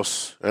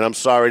 Marcos. And I'm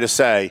sorry to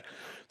say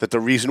that the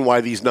reason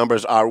why these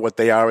numbers are what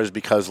they are is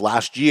because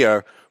last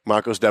year,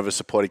 Marcos Devers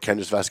supported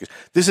Kendris Vasquez.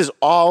 This is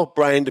all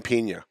Brian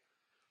DePina.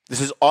 This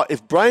is all.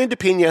 If Brian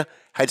DePina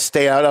had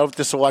stayed out of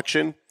this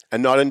election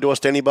and not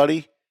endorsed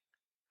anybody,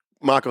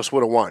 Marcos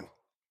would have won.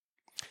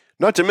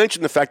 Not to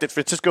mention the fact that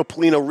Francisco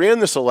Polino ran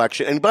this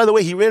election. And by the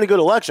way, he ran a good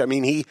election. I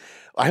mean,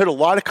 I heard a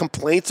lot of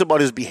complaints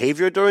about his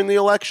behavior during the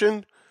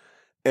election.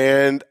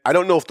 And I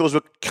don't know if those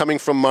were coming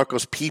from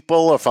Marcos'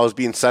 people or if I was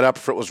being set up,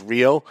 if it was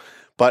real.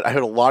 But I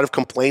heard a lot of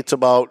complaints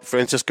about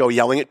Francisco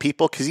yelling at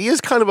people because he is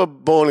kind of a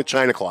bull in a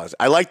china closet.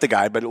 I like the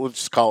guy, but we'll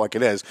just call it like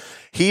it is.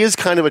 He is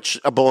kind of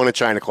a bull in a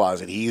china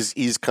closet.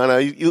 He's kind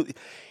of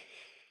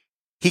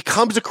he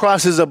comes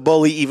across as a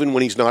bully even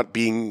when he's not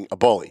being a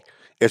bully.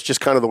 It's just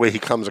kind of the way he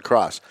comes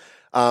across.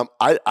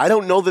 I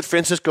don't know that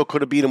Francisco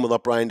could have beat him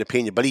without Brian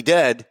DePina, but he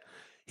did.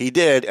 He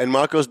did, and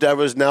Marcos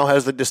Devers now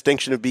has the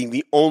distinction of being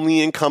the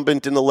only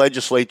incumbent in the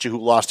legislature who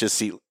lost his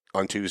seat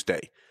on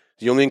Tuesday.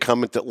 The only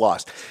incumbent that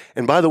lost.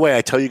 And by the way,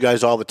 I tell you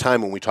guys all the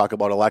time when we talk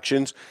about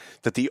elections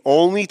that the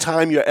only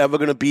time you're ever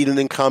going to beat an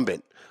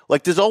incumbent,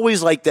 like there's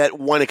always like that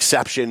one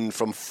exception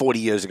from 40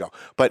 years ago,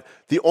 but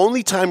the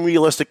only time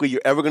realistically you're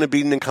ever going to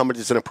beat an incumbent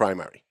is in a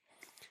primary.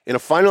 In a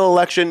final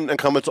election,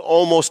 incumbents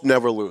almost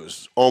never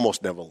lose.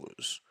 Almost never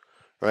lose.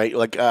 Right?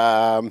 Like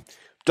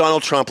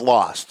Donald Trump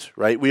lost,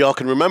 right? We all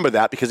can remember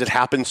that because it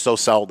happens so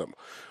seldom.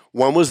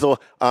 One was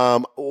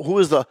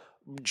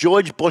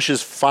George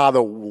Bush's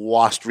father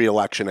lost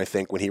re-election, I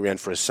think, when he ran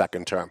for his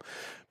second term.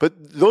 But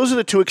those are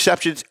the two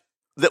exceptions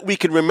that we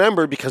can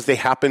remember because they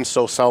happen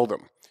so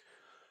seldom.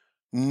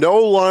 No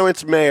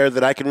Lawrence mayor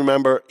that I can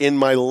remember in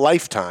my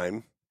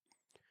lifetime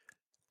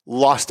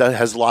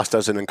has lost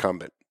as an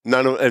incumbent.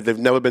 They've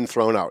never been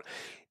thrown out.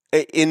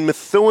 In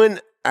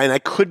Methuen, and I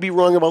could be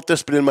wrong about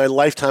this, but in my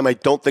lifetime, I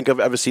don't think I've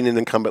ever seen an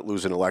incumbent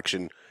lose an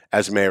election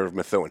as mayor of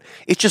Methuen.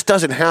 It just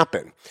doesn't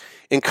happen.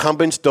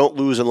 Incumbents don't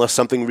lose unless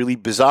something really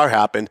bizarre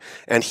happened.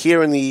 And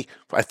here in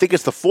I think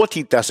it's the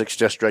 14th Essex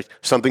District,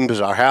 something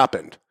bizarre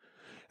happened.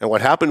 And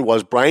what happened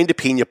was Brian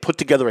DePina put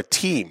together a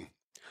team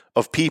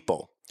of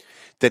people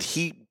that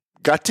he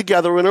got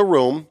together in a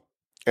room,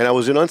 and I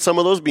was in on some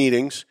of those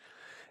meetings,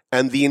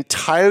 and the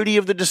entirety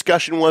of the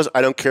discussion was, I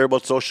don't care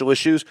about social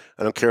issues,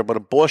 I don't care about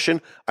abortion,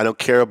 I don't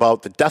care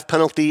about the death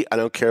penalty, I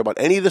don't care about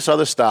any of this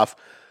other stuff.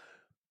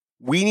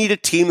 We need a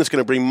team that's going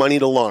to bring money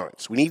to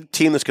Lawrence. We need a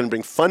team that's going to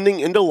bring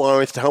funding into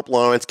Lawrence to help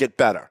Lawrence get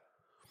better.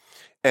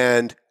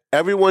 And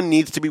everyone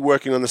needs to be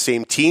working on the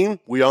same team.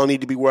 We all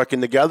need to be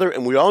working together,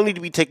 and we all need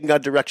to be taking our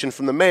direction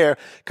from the mayor,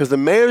 because the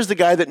mayor is the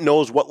guy that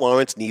knows what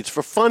Lawrence needs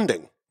for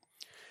funding.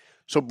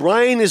 So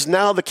Brian is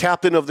now the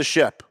captain of the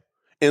ship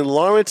in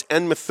Lawrence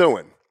and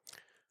Methuen.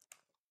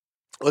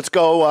 Let's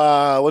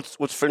go.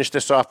 Let's finish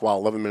this off.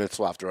 11 minutes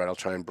left. All right, I'll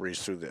try and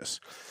breeze through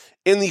this.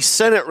 In the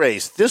Senate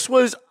race, this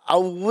was a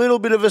little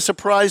bit of a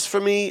surprise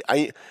for me.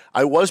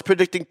 I was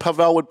predicting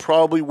Pavel would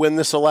probably win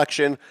this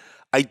election.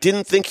 I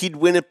didn't think he'd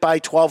win it by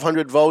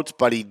 1,200 votes,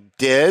 but he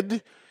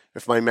did,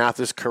 if my math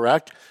is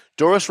correct.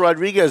 Doris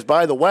Rodriguez,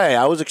 by the way,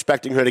 I was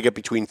expecting her to get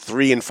between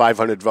 300 and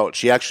 500 votes.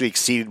 She actually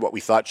exceeded what we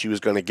thought she was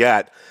going to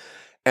get.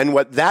 And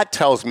what that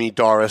tells me,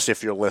 Doris,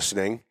 if you're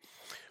listening,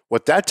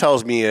 what that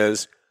tells me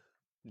is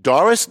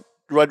Doris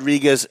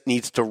Rodriguez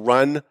needs to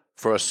run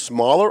for a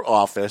smaller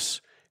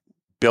office,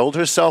 build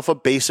herself a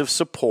base of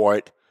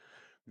support,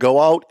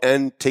 go out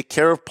and take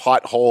care of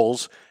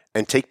potholes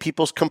and take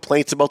people's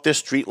complaints about their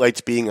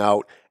streetlights being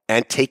out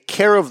and take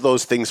care of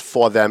those things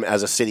for them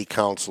as a city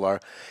councilor.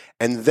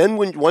 And then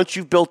once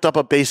you've built up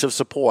a base of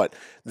support,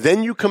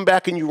 then you come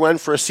back and you run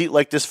for a seat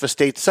like this for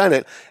state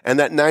senate, and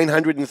that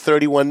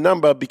 931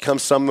 number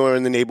becomes somewhere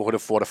in the neighborhood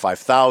of 4,000 to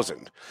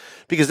 5,000.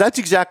 Because that's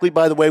exactly,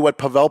 by the way, what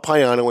Pavel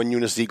Payano and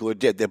Eunice Ziegler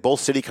did. They're both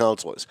city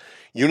councilors.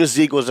 Eunice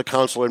Ziegler is a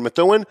councilor in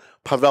Methuen.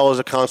 Pavel is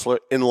a councilor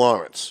in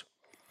Lawrence.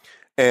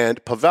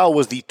 And Pavel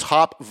was the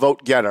top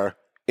vote getter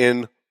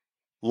in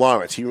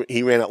Lawrence.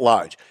 He ran at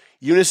large.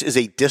 Eunice is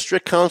a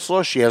district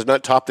councilor. She has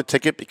not topped the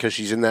ticket because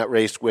she's in that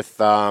race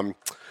with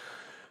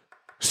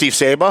Steve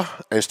Saber,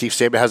 and Steve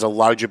Saber has a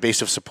larger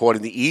base of support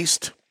in the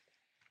east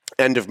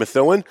end of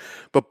Methuen.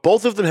 But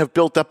both of them have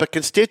built up a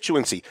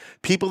constituency.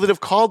 People that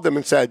have called them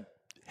and said,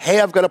 hey,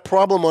 I've got a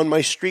problem on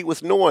my street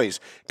with noise.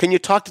 Can you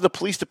talk to the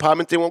police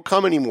department? They won't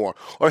come anymore.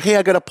 Or, hey,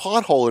 I got a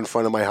pothole in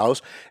front of my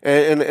house,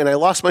 and I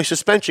lost my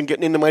suspension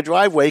getting into my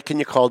driveway. Can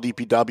you call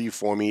DPW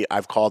for me?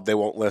 I've called. They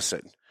won't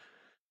listen.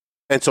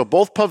 And so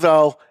both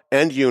Pavel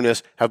and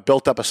Eunice have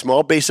built up a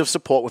small base of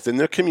support within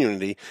their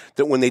community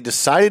that when they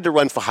decided to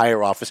run for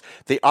higher office,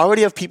 they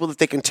already have people that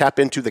they can tap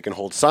into, that can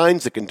hold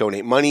signs, that can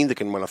donate money, that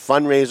can run a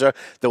fundraiser,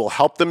 that will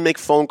help them make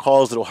phone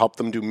calls, that will help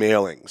them do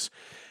mailings.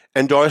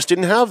 And Doris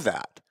didn't have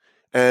that.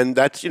 And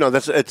that's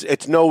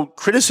it's no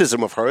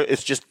criticism of her.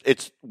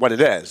 It's what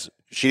it is.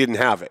 She didn't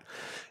have it.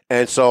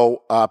 And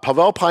so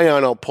Pavel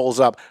Payano pulls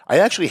up. I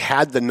actually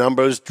had the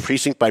numbers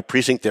precinct by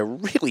precinct. They're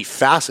really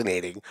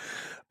fascinating.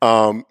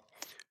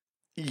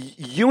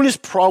 Eunice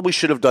probably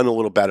should have done a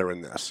little better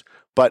in this.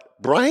 But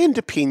Brian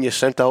DePina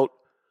sent out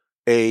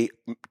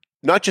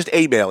not just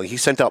a mailing, he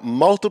sent out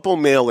multiple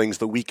mailings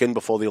the weekend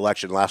before the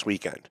election, last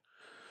weekend,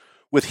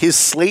 with his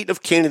slate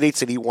of candidates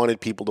that he wanted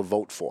people to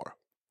vote for.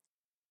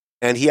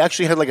 And he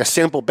actually had like a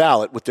sample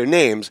ballot with their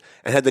names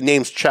and had the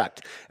names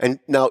checked. And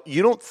now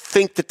you don't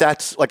think that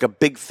that's like a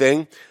big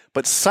thing,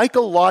 but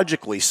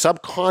psychologically,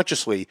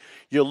 subconsciously,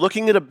 you're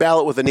looking at a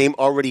ballot with a name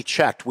already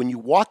checked. When you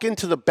walk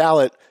into the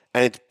ballot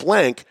and it's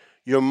blank,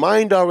 your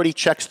mind already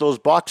checks those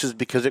boxes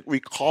because it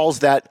recalls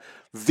that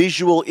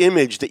visual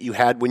image that you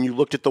had when you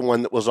looked at the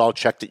one that was all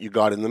checked that you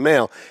got in the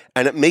mail.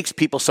 And it makes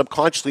people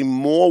subconsciously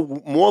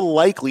more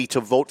likely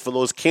to vote for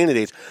those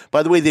candidates.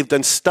 By the way, they've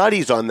done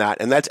studies on that,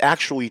 and that's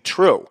actually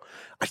true.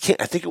 I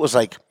think it was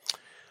like,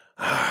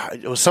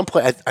 it was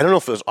someplace, I don't know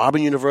if it was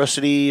Auburn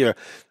University or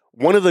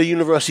one of the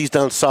universities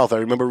down south. I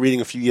remember reading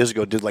a few years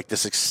ago, did like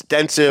this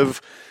extensive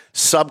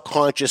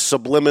subconscious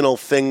subliminal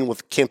thing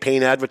with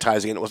campaign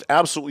advertising, and it was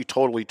absolutely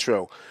totally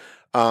true.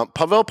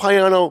 Pavel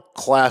Payano,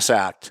 class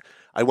act.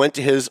 I went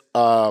to his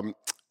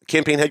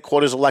campaign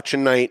headquarters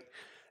election night,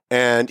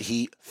 and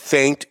he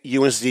thanked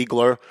Eunice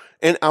Ziegler.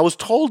 And I was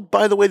told,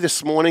 by the way,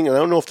 this morning, and I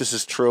don't know if this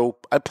is true,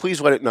 please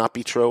let it not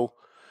be true,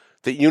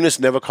 that Eunice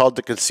never called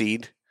to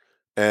concede.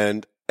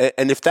 And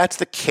if that's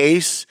the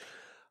case,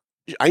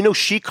 I know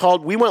she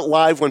called. We went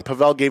live when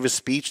Pavel gave his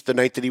speech the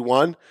night that he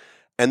won,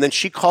 and then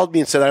she called me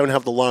and said, I don't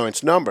have the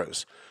Lawrence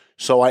numbers.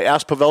 So I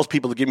asked Pavel's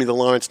people to give me the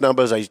Lawrence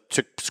numbers. I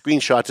took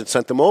screenshots and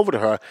sent them over to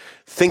her,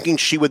 thinking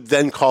she would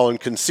then call and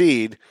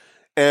concede.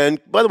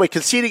 And by the way,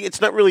 conceding, it's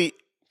not really,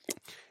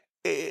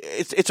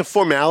 it's a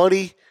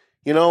formality.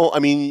 You know, I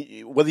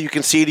mean, whether you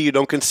concede or you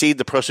don't concede,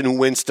 the person who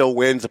wins still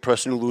wins, the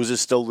person who loses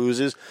still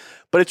loses.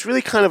 But it's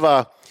really kind of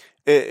a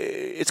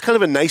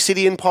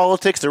nicety in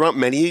politics. There aren't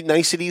many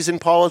niceties in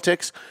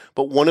politics,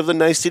 but one of the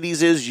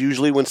niceties is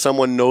usually when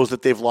someone knows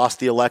that they've lost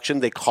the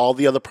election, they call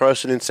the other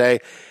person and say,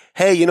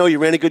 hey, you know, you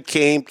ran a good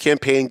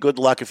campaign. Good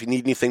luck. If you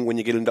need anything when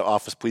you get into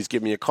office, please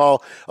give me a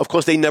call. Of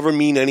course, they never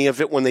mean any of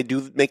it when they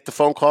do make the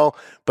phone call,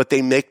 but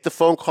they make the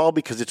phone call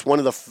because it's one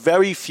of the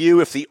very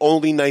few, if the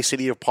only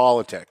nicety of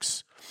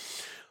politics.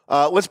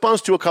 Let's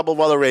bounce to a couple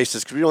of other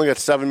races because we only got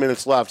 7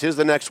 minutes left. Here's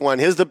the next one.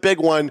 Here's the big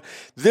one.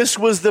 This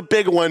was the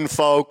big one,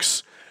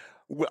 folks.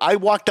 I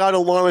walked out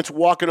of Lawrence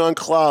walking on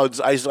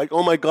clouds. I was like,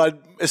 oh, my God,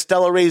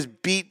 Estella Reyes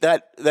beat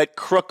that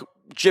crook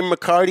Jim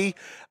McCarty,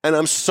 and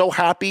I'm so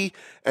happy.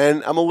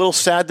 And I'm a little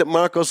sad that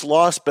Marcos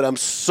lost, but I'm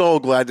so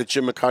glad that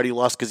Jim McCarty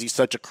lost because he's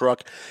such a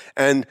crook.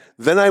 And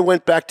then I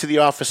went back to the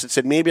office and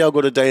said, maybe I'll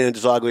go to Diana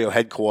DeZoglio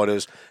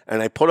headquarters.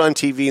 And I put on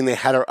TV, and they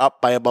had her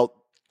up by about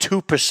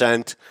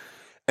 2%.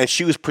 And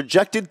she was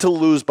projected to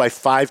lose by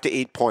 5 to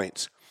 8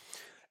 points.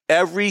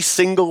 Every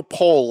single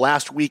poll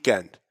last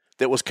weekend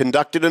that was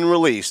conducted and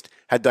released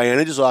had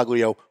Diana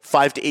DeZoglio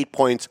 5 to 8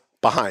 points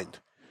behind.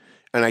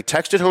 And I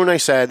texted her and I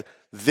said,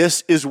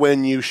 this is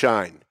when you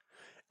shine.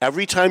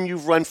 Every time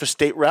you've run for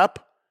state rep,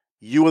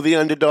 you were the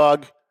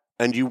underdog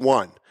and you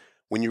won.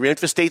 When you ran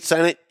for state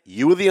senate,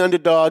 you were the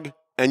underdog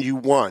and you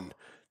won.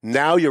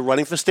 Now you're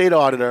running for state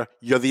auditor,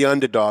 you're the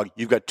underdog.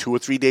 You've got 2 or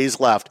 3 days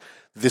left.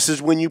 This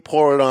is when you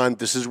pour it on.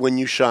 This is when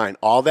you shine.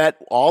 All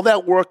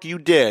that work you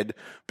did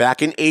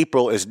back in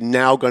April is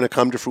now going to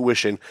come to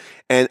fruition.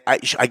 And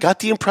I got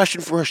the impression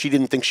from her she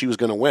didn't think she was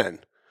going to win.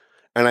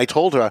 And I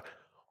told her,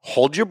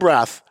 hold your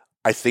breath.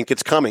 I think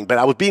it's coming. But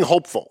I was being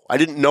hopeful. I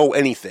didn't know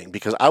anything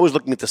because I was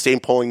looking at the same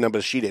polling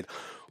numbers she did.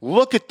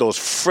 Look at those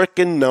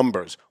frickin'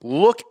 numbers.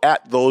 Look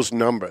at those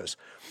numbers.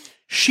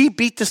 She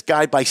beat this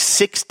guy by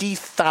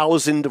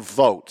 60,000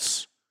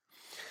 votes.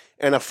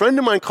 And a friend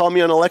of mine called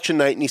me on election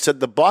night and he said,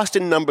 the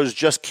Boston numbers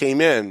just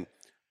came in.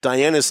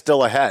 Diana's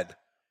still ahead.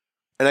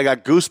 And I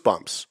got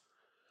goosebumps.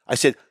 I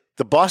said,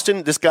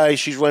 this guy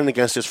she's running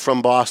against is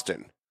from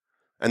Boston.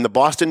 And the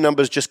Boston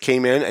numbers just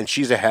came in and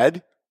she's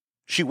ahead.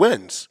 She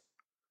wins.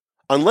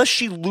 Unless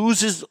she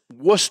loses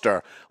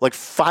Worcester like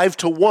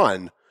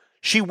 5-1,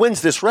 she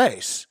wins this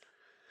race.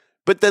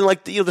 But then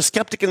the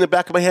skeptic in the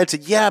back of my head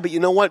said, yeah, but you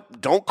know what?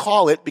 Don't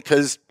call it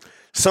because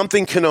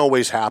Something can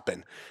always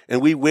happen.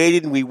 And we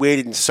waited,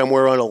 and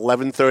somewhere around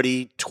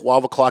 11:30,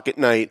 12 o'clock at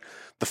night,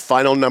 the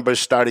final numbers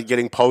started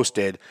getting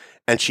posted,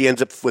 and she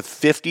ends up with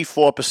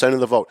 54% of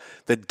the vote.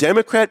 The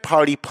Democrat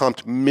Party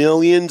pumped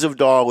millions of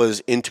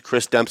dollars into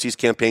Chris Dempsey's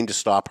campaign to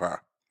stop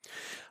her.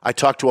 I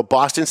talked to a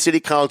Boston city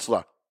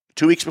councilor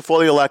 2 weeks before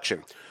the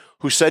election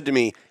who said to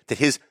me that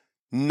his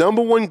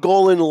number one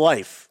goal in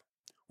life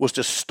was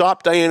to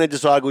stop Diana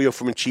DiZoglio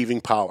from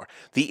achieving power.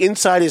 The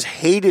insiders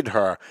hated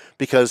her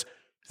because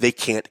they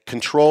can't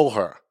control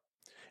her.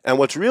 And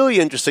what's really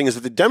interesting is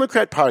that the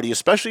Democrat Party,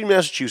 especially in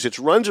Massachusetts,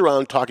 runs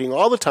around talking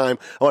all the time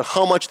about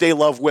how much they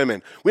love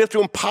women. We have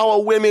to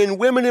empower women,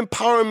 women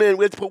empowerment.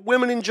 We have to put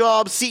women in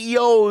jobs,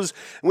 CEOs.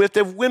 And we have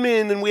to have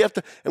women, and we have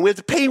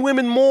to pay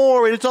women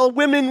more. And it's all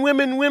women,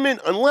 women, women,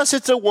 unless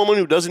it's a woman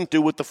who doesn't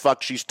do what the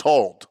fuck she's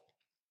told.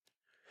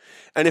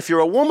 And if you're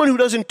a woman who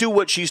doesn't do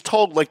what she's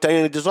told, like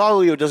Diana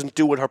DiZoglio doesn't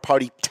do what her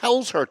party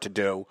tells her to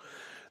do,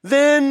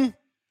 then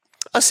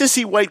a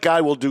sissy white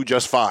guy will do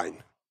just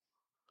fine.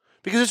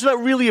 Because it's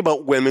not really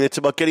about women. It's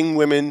about getting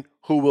women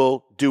who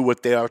will do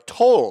what they are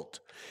told.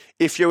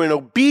 If you're an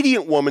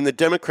obedient woman, the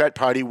Democrat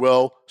Party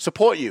will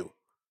support you.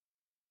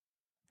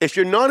 If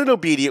you're not an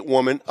obedient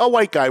woman, a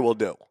white guy will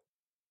do.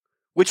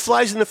 Which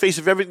flies in the face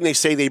of everything they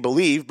say they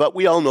believe, but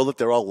we all know that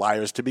they're all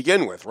liars to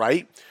begin with,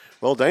 right?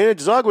 Well, Diana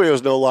DiZoglio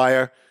is no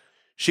liar.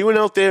 She went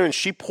out there and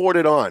she poured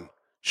it on.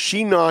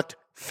 She knocked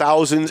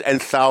thousands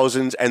and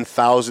thousands and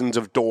thousands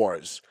of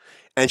doors.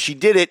 And she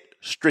did it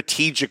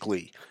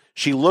strategically.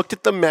 She looked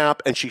at the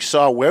map and she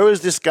saw, where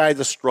is this guy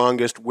the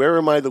strongest? Where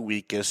am I the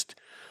weakest?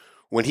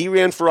 When he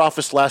ran for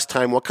office last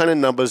time, what kind of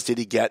numbers did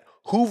he get?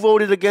 Who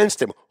voted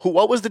against him?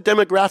 What was the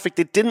demographic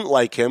that didn't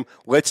like him?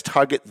 Let's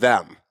target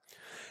them.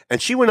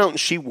 And she went out and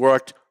she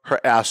worked her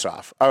ass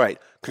off. All right.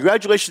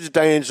 Congratulations to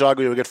Diana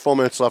DiZoglio. We've got 4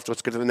 minutes left.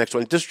 Let's get to the next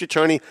one. District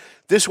Attorney,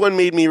 this one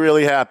made me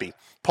really happy.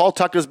 Paul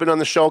Tucker's been on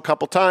the show a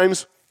couple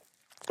times.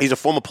 He's a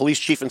former police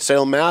chief in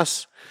Salem,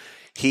 Mass.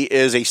 He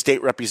is a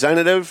state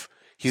representative.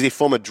 He's a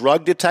former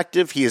drug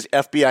detective. He is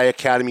FBI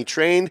Academy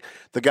trained.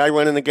 The guy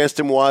running against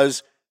him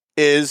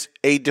is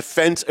a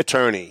defense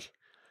attorney.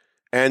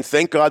 And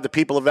thank God the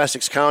people of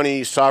Essex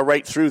County saw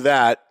right through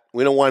that.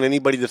 We don't want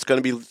anybody that's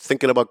going to be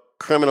thinking about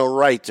criminal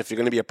rights if you're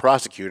going to be a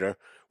prosecutor.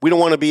 We don't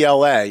want to be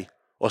L.A.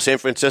 or San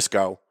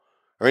Francisco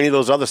or any of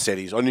those other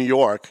cities or New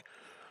York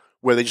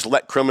where they just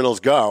let criminals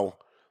go.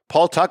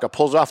 Paul Tucker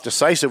pulls off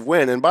decisive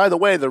win. And by the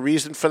way, the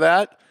reason for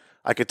that,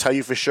 I could tell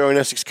you for sure in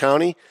Essex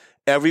County,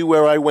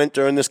 everywhere I went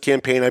during this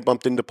campaign, I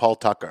bumped into Paul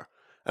Tucker.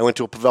 I went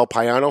to a Pavel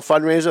Payano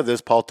fundraiser, there's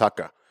Paul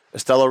Tucker.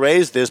 Estella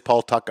Reyes, there's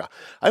Paul Tucker.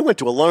 I went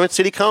to a Lawrence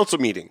City Council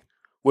meeting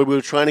where we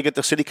were trying to get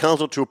the city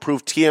council to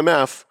approve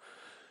TMF,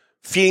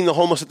 feeding the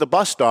homeless at the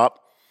bus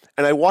stop,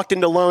 and I walked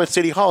into Lawrence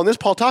City Hall, and there's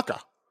Paul Tucker.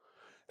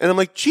 And I'm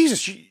like,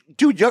 Jesus,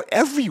 dude, you're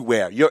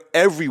everywhere. You're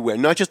everywhere,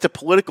 not just at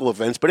political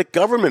events, but at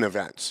government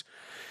events.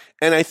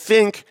 And I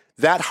think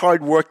that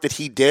hard work that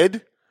he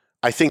did,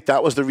 I think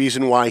that was the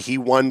reason why he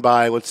won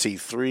by, let's see,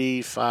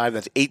 3, 5,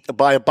 that's 8,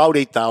 by about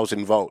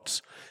 8,000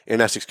 votes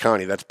in Essex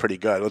County. That's pretty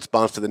good. Let's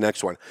bounce to the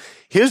next one.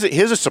 Here's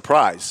a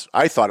surprise.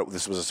 I thought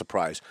this was a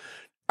surprise.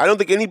 I don't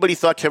think anybody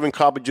thought Kevin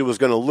Coppinger was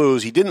going to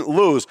lose. He didn't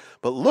lose,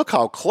 but look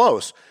how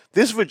close.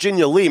 This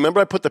Virginia Lee,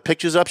 remember I put the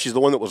pictures up? She's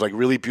the one that was like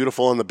really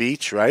beautiful on the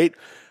beach, right?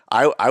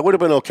 I would have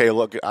been okay.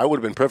 Look, I would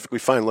have been perfectly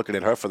fine looking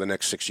at her for the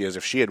next 6 years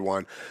if she had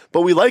won.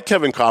 But we like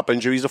Kevin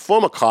Coppinger. He's a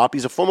former cop.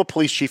 He's a former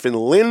police chief in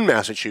Lynn,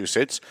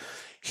 Massachusetts.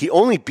 He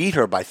only beat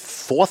her by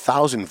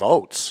 4,000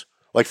 votes,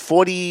 like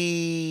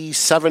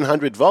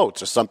 4,700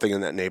 votes or something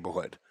in that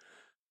neighborhood.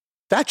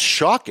 That's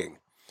shocking.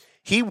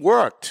 He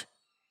worked.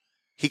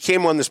 He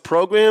came on this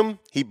program.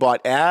 He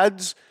bought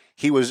ads.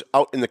 He was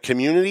out in the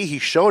community. He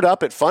showed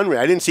up at fundraisers.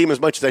 I didn't see him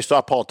as much as I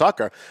saw Paul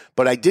Tucker,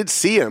 but I did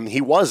see him. He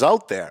was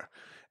out there.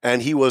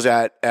 And he was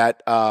at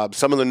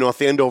some of the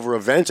North Andover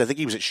events. I think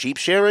he was at Sheep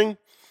Sharing,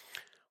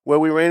 where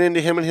we ran into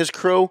him and his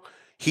crew.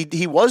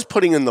 He was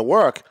putting in the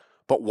work,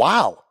 but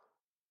wow.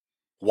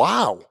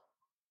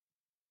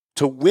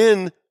 To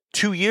win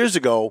 2 years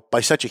ago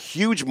by such a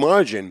huge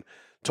margin,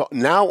 to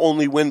now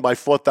only win by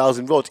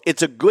 4,000 votes.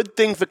 It's a good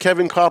thing for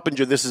Kevin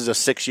Coppinger this is a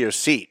 6-year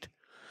seat.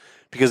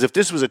 Because if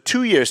this was a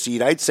 2-year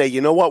seat, I'd say, you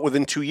know what,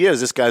 within 2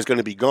 years, this guy's going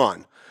to be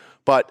gone.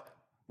 But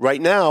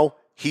right now,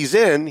 he's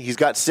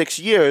got 6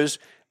 years.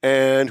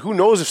 And who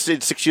knows if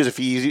 6 years,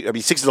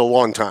 6 is a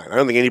long time. I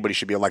don't think anybody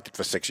should be elected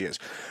for 6 years.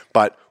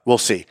 But we'll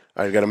see.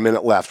 I've got a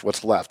minute left.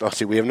 What's left? Oh,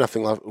 see, we have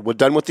nothing left. We're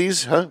done with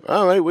these? Huh?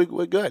 All right,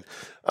 we're good.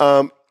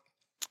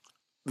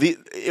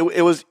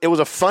 It was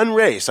a fun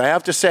race, I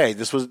have to say.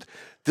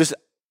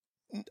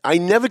 I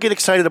never get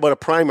excited about a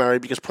primary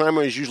because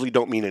primaries usually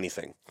don't mean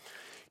anything.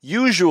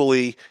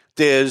 Usually,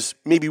 there's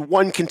maybe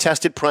one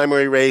contested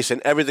primary race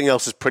and everything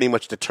else is pretty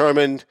much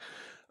determined.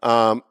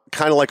 Kind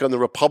of like on the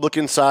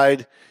Republican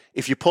side.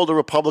 If you pulled a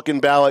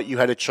Republican ballot, you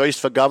had a choice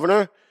for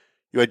governor.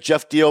 You had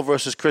Jeff Deal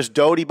versus Chris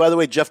Doty. By the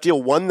way, Jeff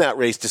Deal won that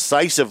race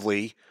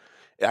decisively.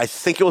 I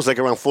think it was like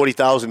around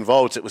 40,000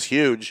 votes. It was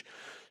huge.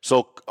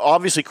 So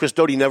obviously Chris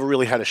Doty never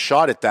really had a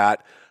shot at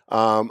that.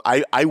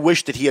 I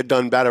wish that he had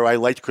done better. I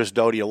liked Chris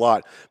Doty a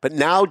lot. But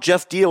now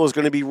Jeff Deal is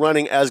going to be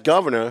running as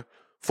governor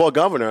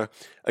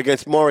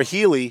against Maura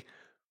Healey.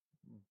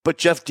 But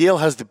Jeff Deal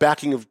has the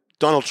backing of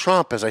Donald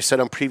Trump, as I said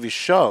on previous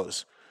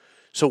shows.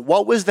 So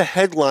what was the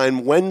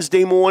headline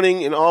Wednesday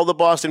morning in all the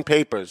Boston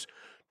papers?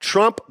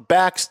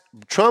 Trump-backed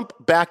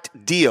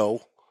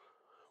Deal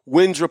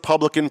wins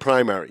Republican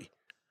primary.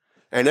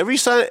 And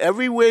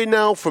everywhere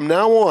now, from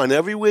now on,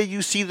 everywhere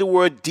you see the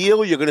word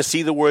Deal, you're going to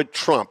see the word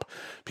Trump.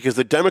 Because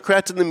the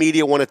Democrats and the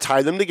media want to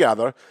tie them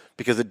together,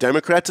 because the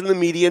Democrats and the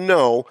media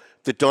know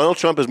that Donald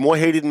Trump is more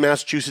hated in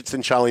Massachusetts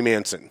than Charlie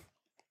Manson.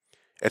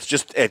 It's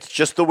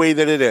just the way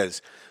that it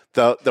is.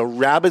 The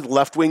rabid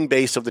left-wing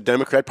base of the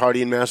Democrat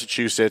Party in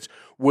Massachusetts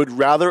would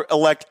rather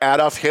elect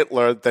Adolf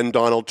Hitler than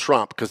Donald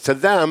Trump, because to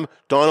them,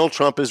 Donald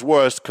Trump is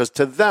worse, because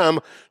to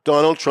them,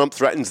 Donald Trump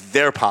threatens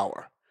their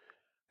power.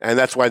 And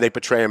that's why they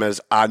portray him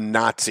as a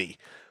Nazi.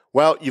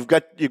 Well, you've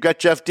got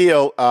Jeff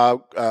Deal.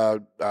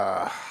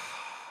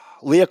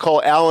 Leah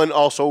Cole Allen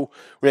also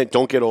ran.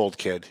 Don't get old,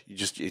 kid.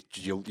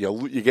 You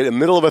get in the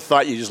middle of a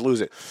thought, you just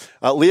lose it.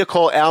 Leah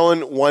Cole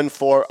Allen won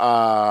for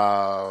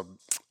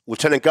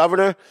lieutenant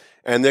governor,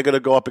 and they're going to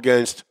go up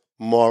against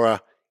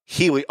Maura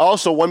Healey.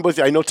 Also, one more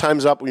thing. I know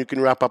time's up. You can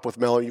wrap up with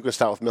Mel. You can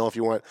start with Mel if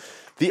you want.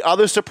 The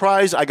other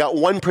surprise, I got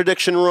one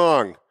prediction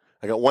wrong.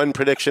 I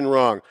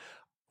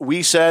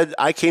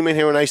came in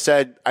here and I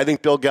said, I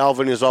think Bill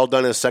Galvin is all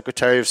done as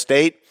Secretary of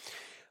State.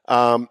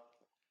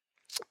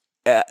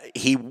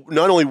 He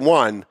not only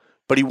won,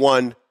 but he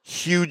won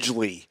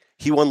hugely.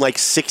 He won like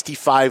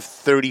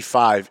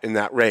 65-35 in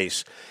that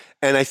race.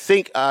 And I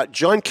think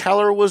John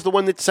Keller was the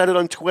one that said it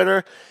on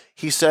Twitter.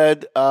 He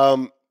said,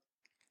 it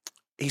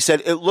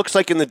looks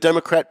like in the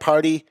Democrat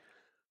Party,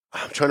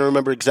 I'm trying to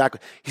remember exactly.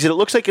 He said, it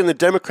looks like in the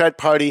Democrat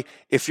Party,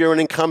 if you're an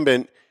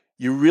incumbent,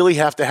 you really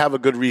have to have a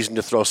good reason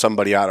to throw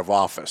somebody out of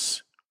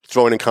office,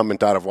 throw an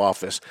incumbent out of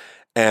office.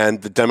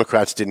 And the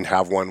Democrats didn't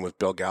have one with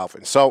Bill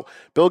Galvin. So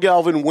Bill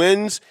Galvin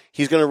wins.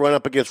 He's going to run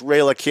up against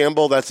Rayla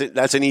Campbell.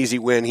 That's an easy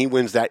win. He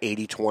wins that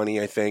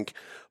 80-20, I think.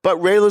 But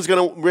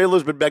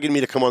Rayla's been begging me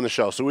to come on the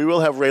show. So we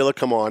will have Rayla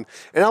come on.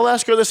 And I'll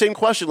ask her the same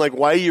question, like,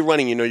 why are you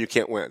running? You know you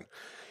can't win.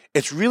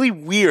 It's really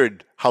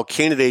weird how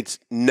candidates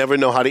never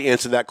know how to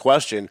answer that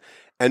question.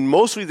 And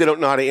mostly they don't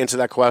know how to answer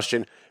that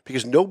question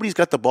because nobody's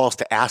got the balls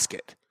to ask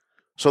it.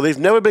 So they've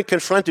never been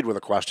confronted with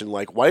a question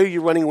like, why are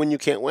you running when you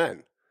can't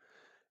win?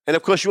 And,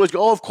 of course, you always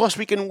go, oh, of course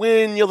we can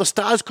win. You know, the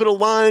stars could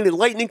align and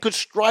lightning could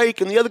strike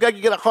and the other guy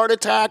could get a heart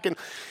attack. And,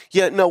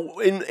 yeah, no,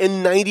 in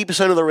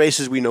 90% of the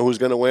races we know who's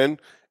going to win.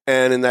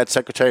 And in that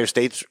Secretary of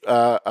State's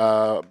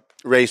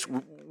race,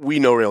 we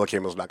know Rayla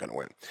Campbell's not going to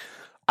win.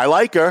 I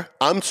like her.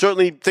 I'm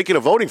certainly thinking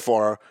of voting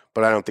for her,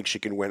 but I don't think she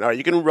can win. All right,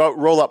 you can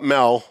roll up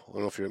Mel. I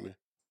don't know if you're me.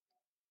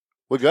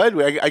 We're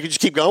good? I can just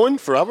keep going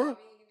forever?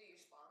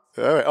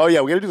 All right. Oh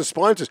yeah, we got to do the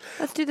sponsors.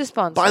 Let's do the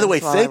sponsors. By the way,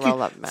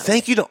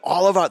 thank you to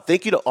all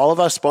of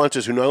our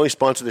sponsors who not only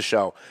sponsor the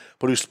show,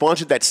 but who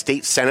sponsored that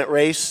state Senate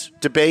race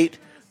debate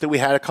that we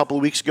had a couple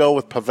of weeks ago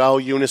with Pavel,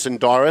 Eunice, and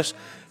Doris.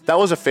 That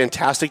was a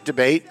fantastic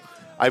debate.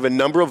 I have a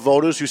number of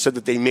voters who said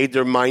that they made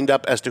their mind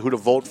up as to who to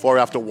vote for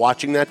after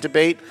watching that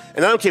debate.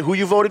 And I don't care who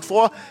you voted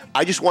for.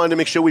 I just wanted to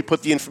make sure we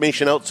put the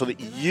information out so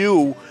that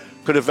you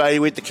could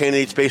evaluate the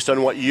candidates based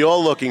on what you're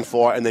looking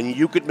for, and then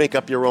you could make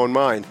up your own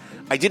mind.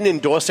 I didn't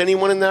endorse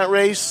anyone in that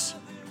race.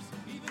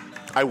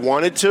 I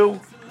wanted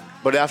to,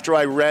 but after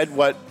I read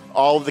what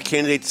all of the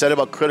candidates said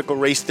about critical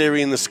race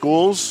theory in the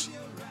schools,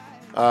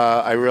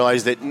 I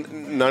realized that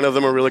none of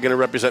them are really going to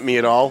represent me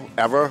at all,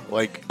 ever,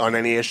 like on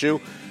any issue.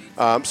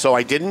 So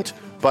I didn't.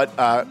 But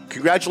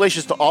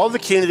congratulations to all of the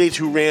candidates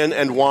who ran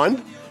and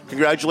won.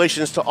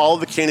 Congratulations to all of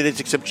the candidates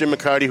except Jim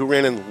McCarty who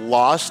ran and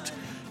lost,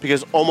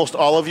 because almost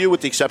all of you, with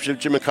the exception of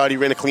Jim McCarty,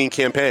 ran a clean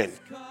campaign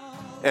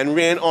and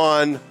ran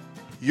on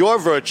your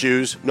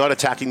virtues, not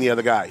attacking the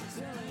other guy.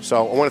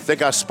 So I want to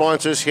thank our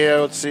sponsors here.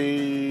 Let's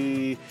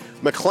see.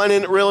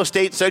 McLennan Real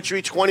Estate,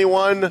 Century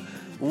 21,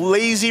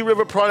 Lazy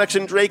River Products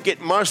and Drake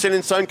at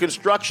Marston & Son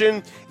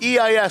Construction,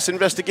 EIS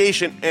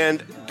Investigation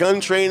and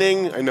Gun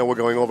Training. I know we're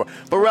going over.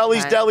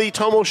 Borelli's Deli,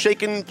 Tomo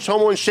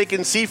and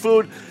Shaken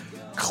Seafood,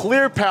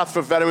 Clear Path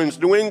for Veterans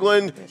New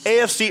England,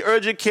 AFC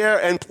Urgent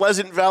Care, and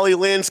Pleasant Valley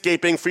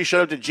Landscaping. Free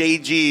shout out to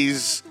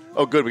JG's.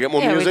 Oh, good. We got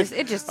more music.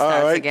 It just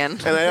starts again.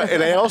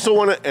 And I also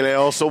want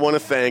to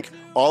thank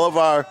all of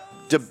our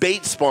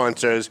debate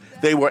sponsors.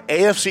 They were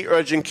AFC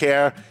Urgent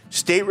Care,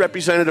 State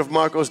Representative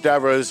Marcos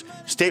Devers,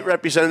 State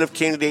Representative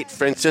Candidate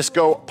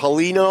Francisco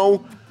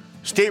Paulino,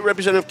 State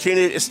Representative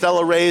Candidate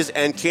Estella Reyes,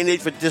 and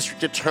Candidate for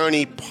District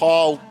Attorney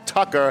Paul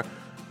Tucker.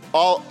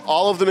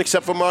 All of them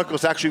except for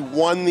Marcos actually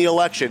won the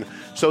election.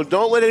 So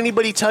don't let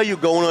anybody tell you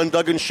going on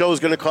Duggan's show is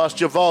going to cost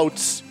you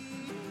votes.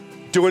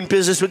 Doing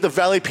business with the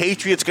Valley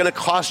Patriots is going to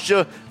cost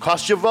you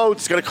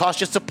votes. It's going to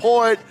cost you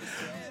support,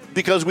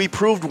 because we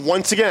proved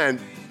once again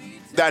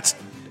that's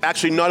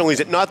actually not only is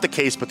it not the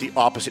case, but the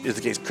opposite is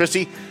the case.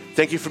 Chrissy,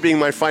 thank you for being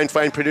my fine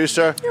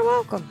producer. You're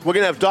welcome. We're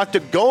going to have Dr.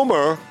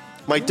 Gomer,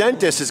 my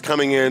dentist, is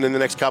coming in the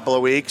next couple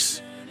of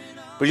weeks.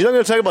 But he's not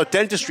going to talk about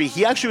dentistry.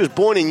 He actually was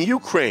born in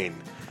Ukraine.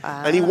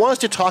 And he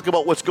wants to talk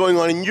about what's going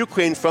on in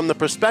Ukraine from the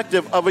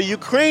perspective of a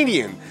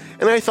Ukrainian.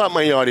 And I thought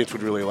my audience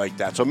would really like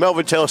that. So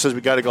Melvin Taylor says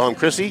we got to go home.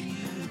 Chrissy,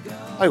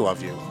 I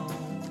love you.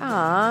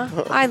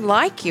 Aw, I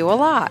like you a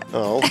lot.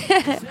 Oh.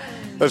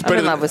 That's I'm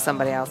in love with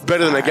somebody else.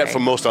 Better than I get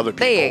from most other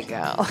people. There you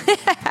go.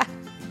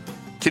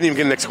 Can't even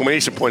get an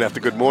exclamation point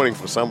after good morning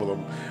from some of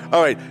them.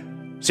 All right.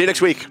 See you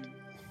next week.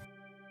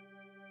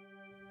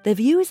 The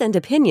views and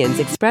opinions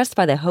expressed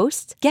by the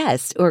hosts,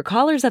 guests, or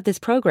callers of this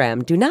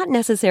program do not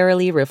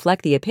necessarily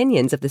reflect the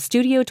opinions of the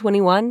Studio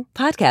 21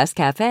 Podcast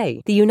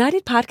Cafe, the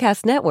United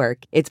Podcast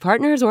Network, its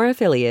partners, or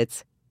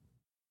affiliates.